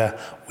order,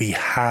 we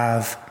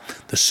have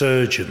the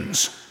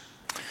surgeons.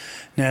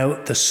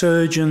 Now, the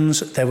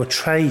surgeons, they were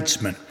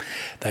tradesmen.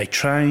 They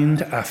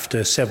trained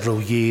after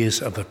several years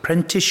of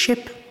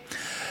apprenticeship.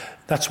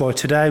 That's why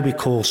today we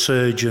call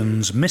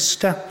surgeons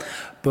Mr.,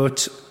 but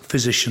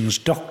physicians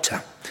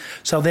Doctor.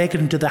 So they're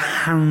going to do the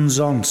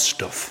hands-on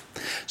stuff.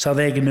 So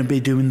they're going to be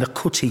doing the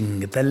cutting,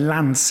 the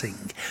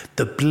lancing,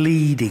 the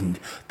bleeding,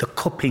 the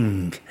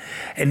cupping,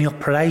 any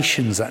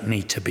operations that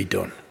need to be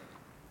done.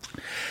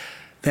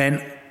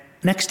 Then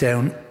next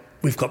down,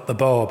 we've got the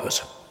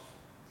barbers.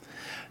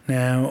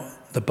 Now,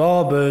 the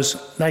barbers,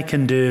 they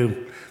can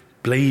do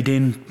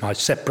bleeding, might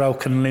set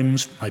broken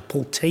limbs, might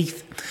pull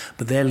teeth,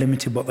 but they're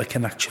limited what they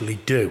can actually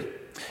do.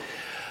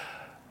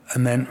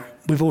 And then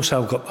we've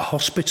also got the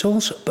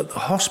hospitals, but the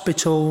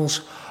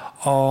hospitals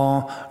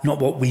are not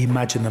what we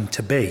imagine them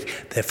to be.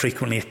 They're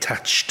frequently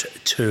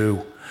attached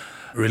to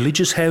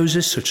religious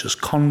houses such as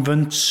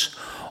convents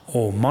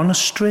or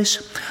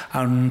monasteries,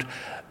 and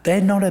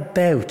they're not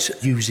about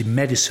using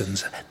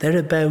medicines. They're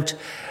about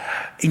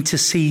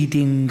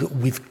interceding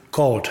with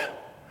God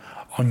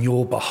on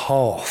your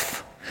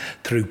behalf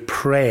through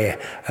prayer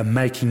and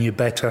making you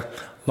better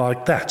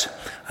like that.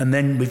 And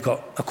then we've got,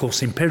 of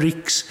course,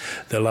 empirics,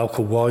 the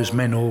local wise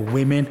men or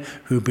women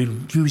who've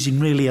been using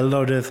really a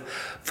lot of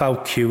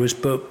folk cures,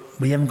 but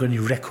we haven't got any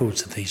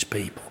records of these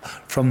people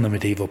from the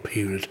medieval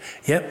period.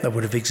 Yep, they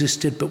would have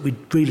existed, but we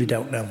really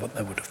don't know what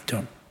they would have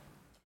done.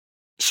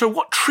 So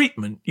what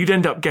treatment you'd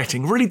end up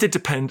getting really did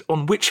depend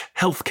on which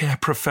healthcare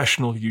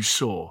professional you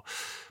saw.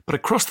 But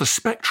across the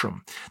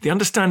spectrum, the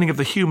understanding of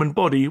the human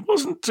body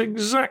wasn't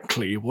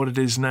exactly what it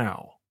is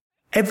now.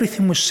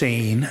 Everything was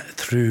seen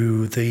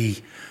through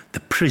the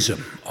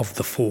prism of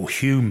the four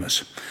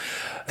humours.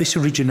 This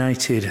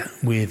originated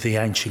with the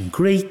ancient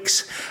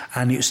Greeks,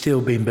 and it's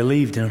still been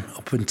believed in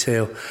up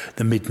until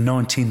the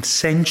mid-19th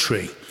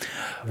century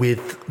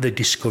with the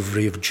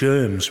discovery of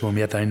germs when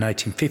we had that in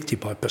 1850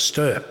 by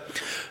Pasteur.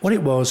 What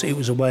it was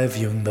a way of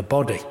viewing the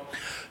body.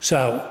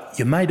 So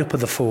you're made up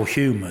of the four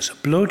humours: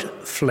 blood,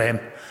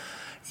 phlegm,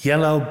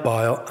 yellow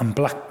bile and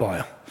black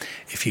bile.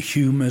 If your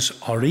humours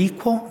are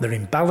equal, they're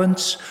in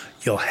balance,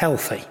 you're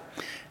healthy.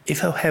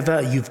 If,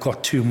 however, you've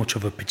got too much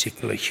of a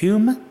particular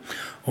humour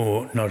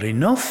or not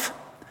enough,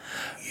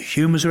 your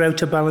humours are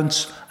out of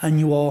balance and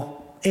you are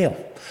ill.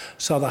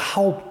 So the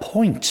whole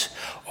point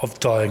of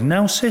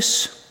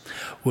diagnosis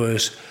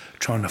was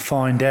trying to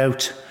find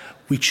out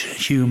which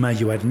humour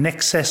you had an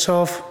excess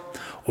of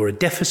or a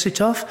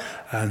deficit of,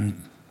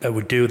 and they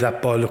would do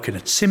that by looking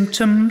at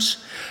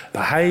symptoms,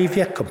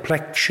 behaviour,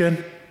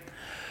 complexion,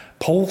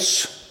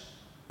 pulse.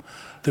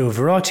 There were a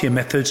variety of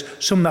methods,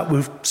 some that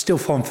we still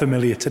find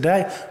familiar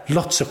today,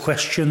 lots of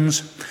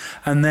questions,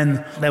 and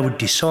then they would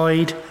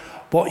decide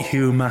what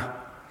humour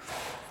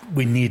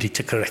we needed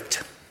to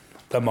correct.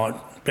 They might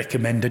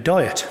recommend a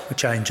diet, a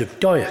change of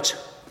diet.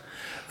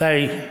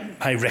 They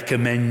may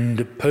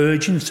recommend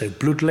purging, so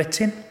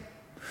bloodletting,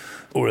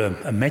 or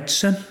a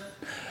medicine.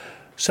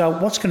 So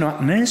what's going to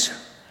happen is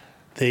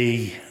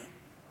the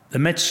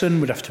medicine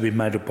would have to be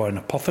made up by an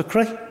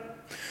apothecary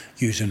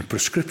using a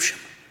prescription.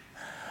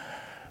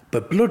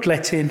 But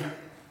bloodletting,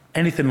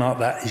 anything like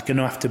that, is going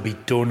to have to be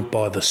done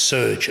by the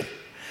surgeon.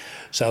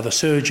 So the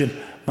surgeon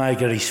may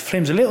get his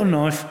flim's a little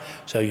knife,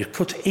 so you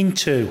cut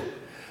into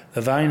the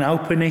vein,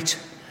 open it,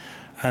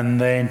 and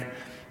then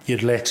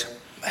you'd let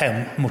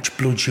how much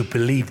blood you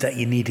believe that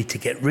you needed to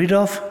get rid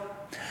of,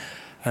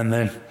 and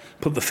then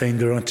put the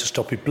finger on to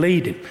stop it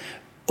bleeding.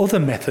 Other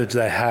methods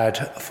they had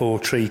for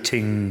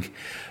treating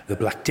the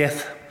Black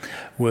Death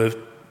were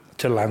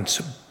to lance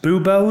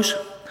buboes.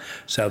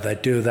 So they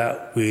do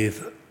that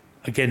with,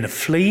 again, a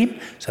flame.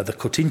 So they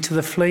cut into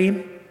the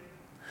flame.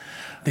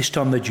 This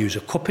time they'd use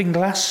a cupping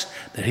glass.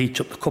 They'd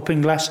heat up the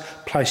cupping glass,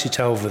 place it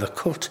over the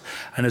cut,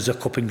 and as the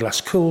cupping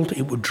glass cooled,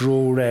 it would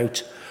draw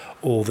out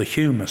all the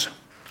humours.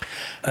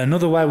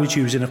 Another way was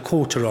using a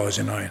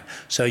cauterising iron.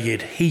 So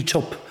you'd heat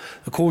up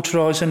the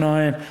cauterising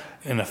iron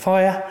in a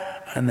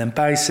fire, and then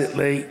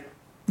basically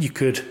you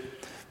could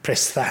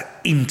press that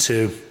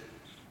into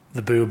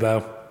the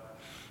bubo,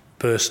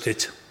 burst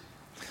it.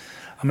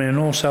 I mean, and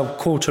also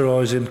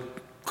cauterising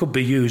could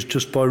be used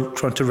just by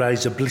trying to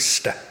raise a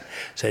blister.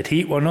 So you'd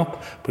heat one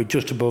up, put it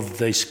just above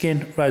the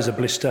skin, raise a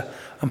blister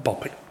and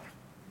pop it.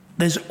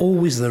 There's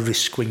always the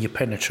risk when you're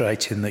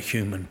penetrating the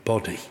human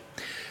body.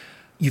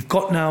 You've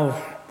got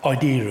no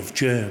idea of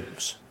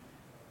germs.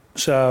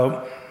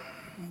 So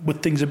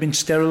would things have been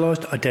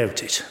sterilised? I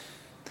doubt it.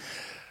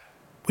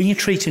 When you're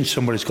treating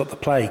somebody who's got the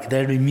plague,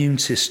 their immune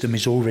system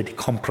is already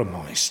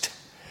compromised.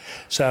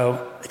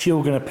 So if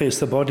you're going to pierce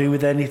the body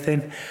with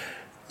anything,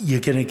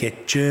 you're going to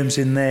get germs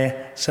in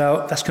there.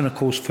 So that's going to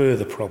cause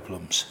further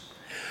problems.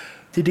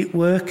 Did it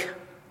work?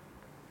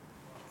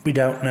 We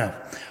don't know.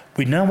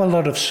 We know a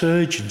lot of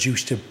surgeons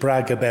used to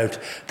brag about,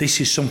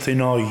 this is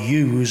something I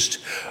used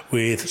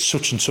with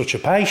such and such a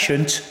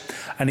patient,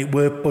 and it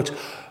worked, but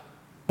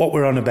what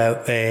we're on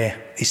about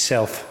there is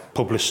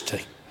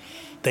self-publicity.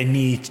 They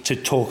need to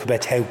talk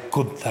about how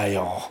good they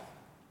are.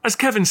 As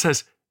Kevin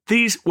says,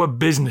 these were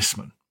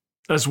businessmen,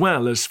 as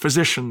well as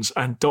physicians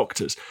and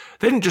doctors.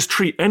 They didn't just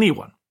treat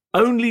anyone,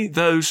 only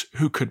those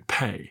who could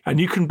pay. And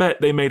you can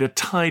bet they made a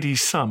tidy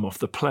sum off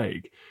the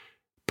plague.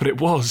 But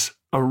it was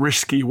a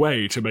risky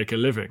way to make a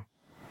living.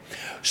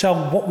 So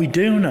what we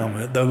do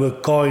know, there were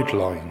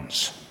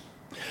guidelines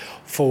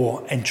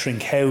for entering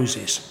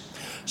houses.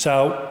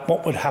 So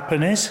what would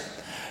happen is,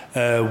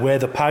 where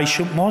the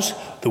patient was,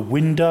 the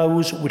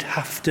windows would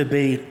have to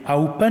be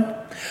open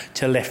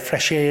to let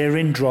fresh air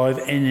in, drive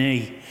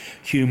any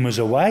humours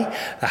away.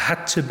 There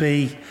had to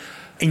be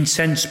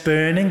incense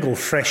burning or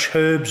fresh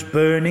herbs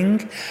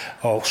burning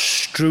or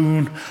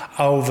strewn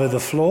over the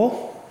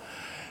floor.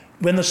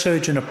 When the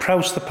surgeon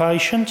approached the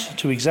patient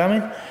to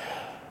examine,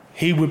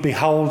 he would be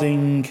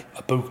holding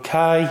a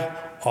bouquet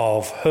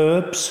of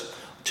herbs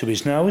to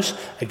his nose,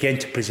 again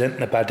to present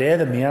the bad air,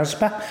 the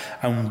miasma,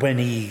 and when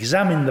he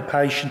examined the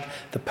patient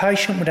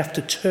would have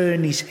to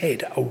turn his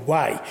head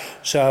away,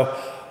 so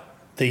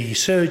the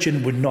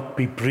surgeon would not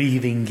be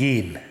breathing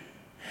in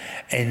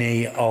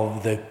any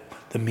of the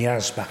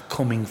miasma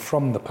coming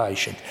from the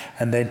patient,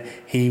 and then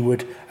he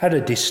would, at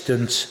a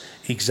distance,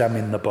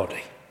 examine the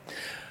body.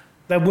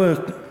 They were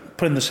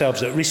putting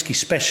themselves at risk,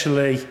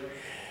 especially,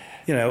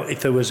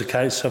 if there was a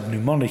case of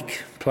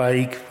pneumonic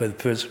plague where the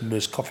person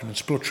was coughing and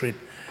spluttering.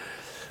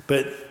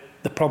 But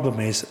the problem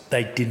is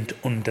they didn't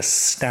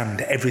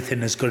understand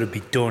everything has got to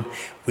be done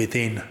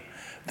within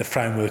the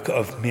framework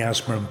of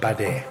miasma and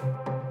bad air.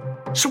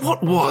 So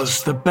what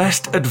was the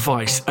best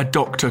advice a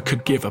doctor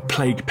could give a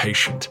plague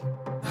patient?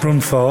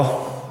 Run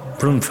far,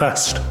 run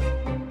fast.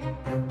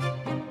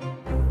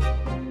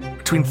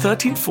 Between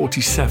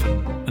 1347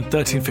 and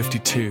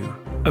 1352,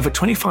 over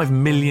 25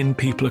 million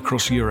people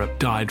across Europe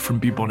died from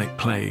bubonic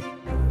plague.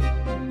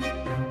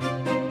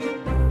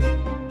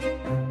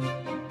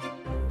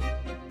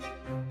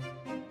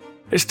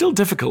 It's still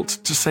difficult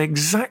to say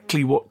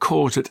exactly what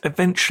caused it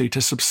eventually to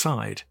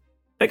subside.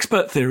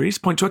 Expert theories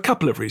point to a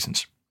couple of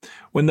reasons.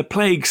 When the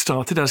plague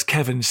started, as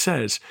Kevin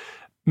says,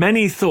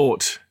 many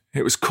thought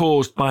it was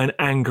caused by an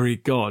angry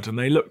god, and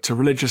they looked to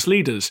religious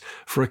leaders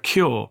for a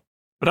cure.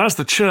 But as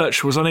the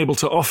church was unable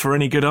to offer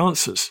any good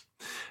answers,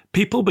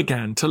 people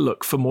began to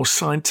look for more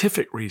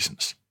scientific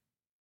reasons.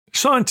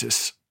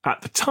 Scientists,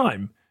 at the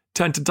time,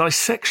 turned to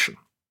dissection,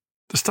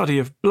 the study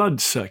of blood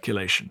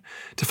circulation,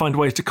 to find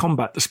ways to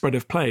combat the spread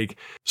of plague.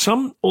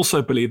 Some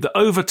also believe that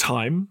over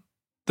time,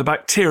 the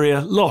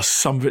bacteria lost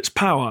some of its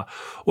power,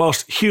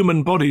 whilst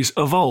human bodies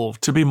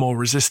evolved to be more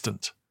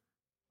resistant.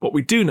 What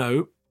we do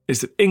know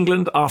is that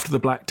England after the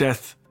Black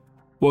Death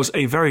was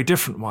a very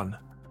different one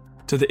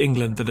to the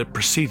England that had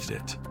preceded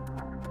it.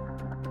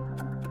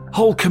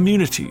 Whole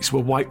communities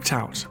were wiped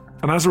out,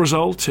 and as a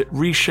result, it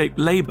reshaped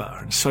labour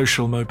and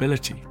social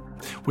mobility.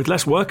 With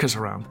less workers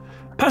around,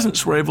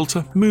 peasants were able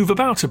to move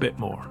about a bit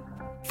more,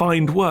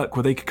 find work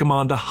where they could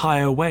command a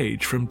higher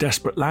wage from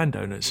desperate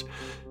landowners.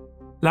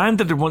 Land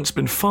that had once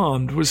been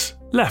farmed was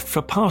left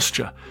for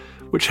pasture,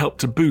 which helped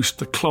to boost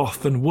the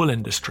cloth and wool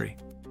industry.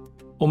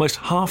 Almost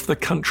half the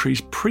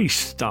country's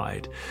priests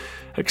died,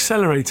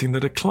 accelerating the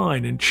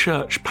decline in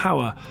church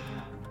power.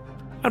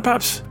 And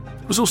perhaps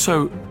there was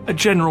also a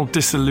general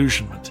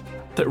disillusionment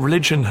that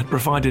religion had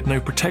provided no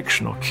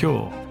protection or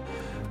cure.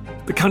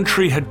 The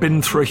country had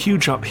been through a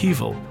huge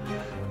upheaval,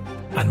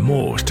 and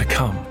more was to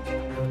come.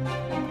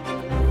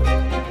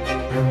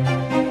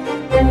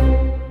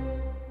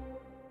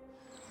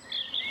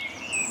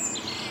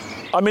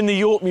 I'm in the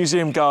York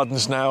Museum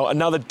Gardens now.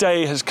 Another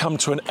day has come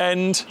to an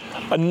end.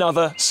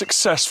 Another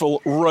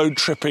successful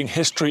road-tripping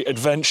history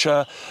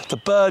adventure. The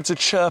birds are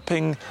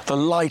chirping, the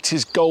light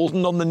is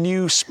golden on the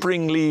new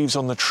spring leaves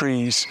on the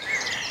trees,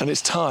 and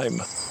it's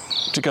time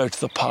to go to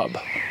the pub.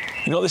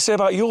 You know what they say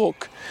about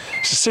York?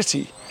 It's a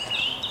city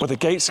where the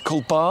gates are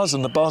called bars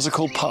and the bars are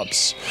called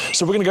pubs.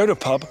 So we're going to go to a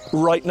pub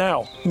right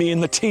now, me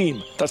and the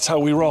team. That's how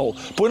we roll.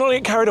 But we're not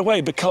getting carried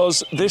away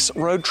because this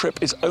road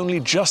trip is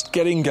only just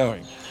getting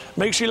going.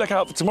 Make sure you look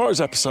out for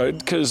tomorrow's episode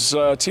because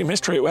Team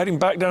History, we're heading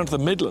back down to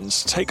the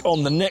Midlands to take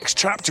on the next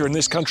chapter in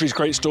this country's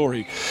great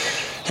story.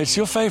 It's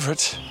your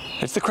favourite.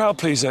 It's the crowd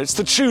pleaser. It's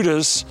the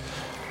Tudors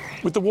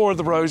with the War of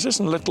the Roses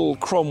and little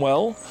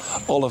Cromwell,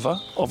 Oliver,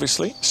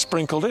 obviously,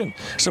 sprinkled in.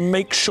 So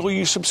make sure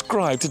you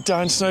subscribe to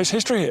Dan Snow's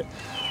History Hit,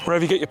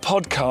 wherever you get your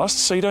podcasts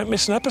so you don't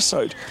miss an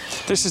episode.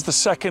 This is the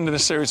second in a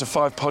series of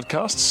 5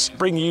 podcasts,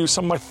 bringing you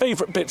some of my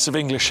favourite bits of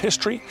English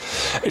history.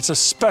 It's a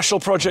special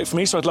project for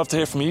me, so I'd love to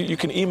hear from you. You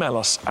can email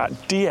us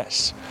at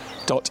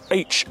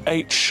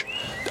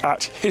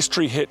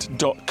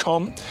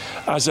ds.hh@historyhit.com.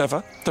 As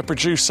ever, the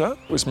producer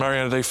was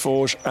Mariana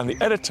Desforges and the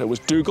editor was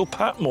Dougal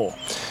Patmore.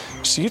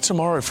 See you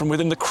tomorrow from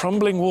within the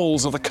crumbling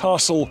walls of the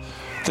castle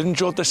that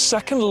endured the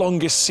second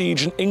longest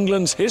siege in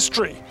England's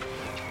history.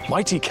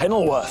 Mighty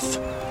Kenilworth.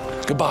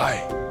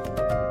 Goodbye.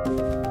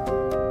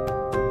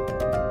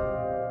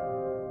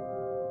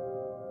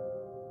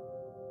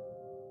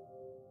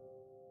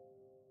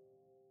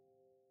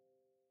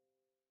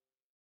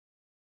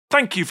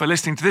 Thank you for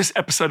listening to this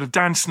episode of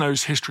Dan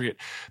Snow's History Hit.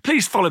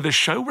 Please follow this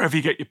show wherever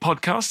you get your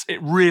podcasts. It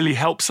really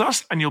helps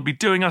us and you'll be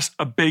doing us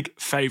a big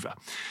favour.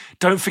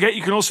 Don't forget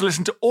you can also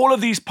listen to all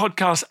of these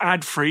podcasts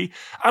ad-free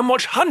and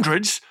watch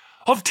hundreds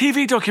of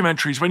TV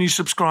documentaries when you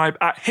subscribe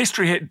at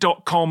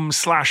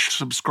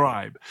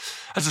historyhit.com/subscribe.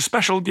 As a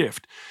special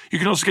gift, you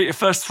can also get your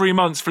first 3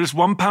 months for just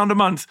 £1 a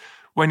month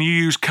when you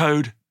use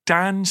code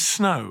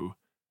DANSNOW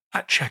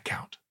at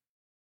checkout.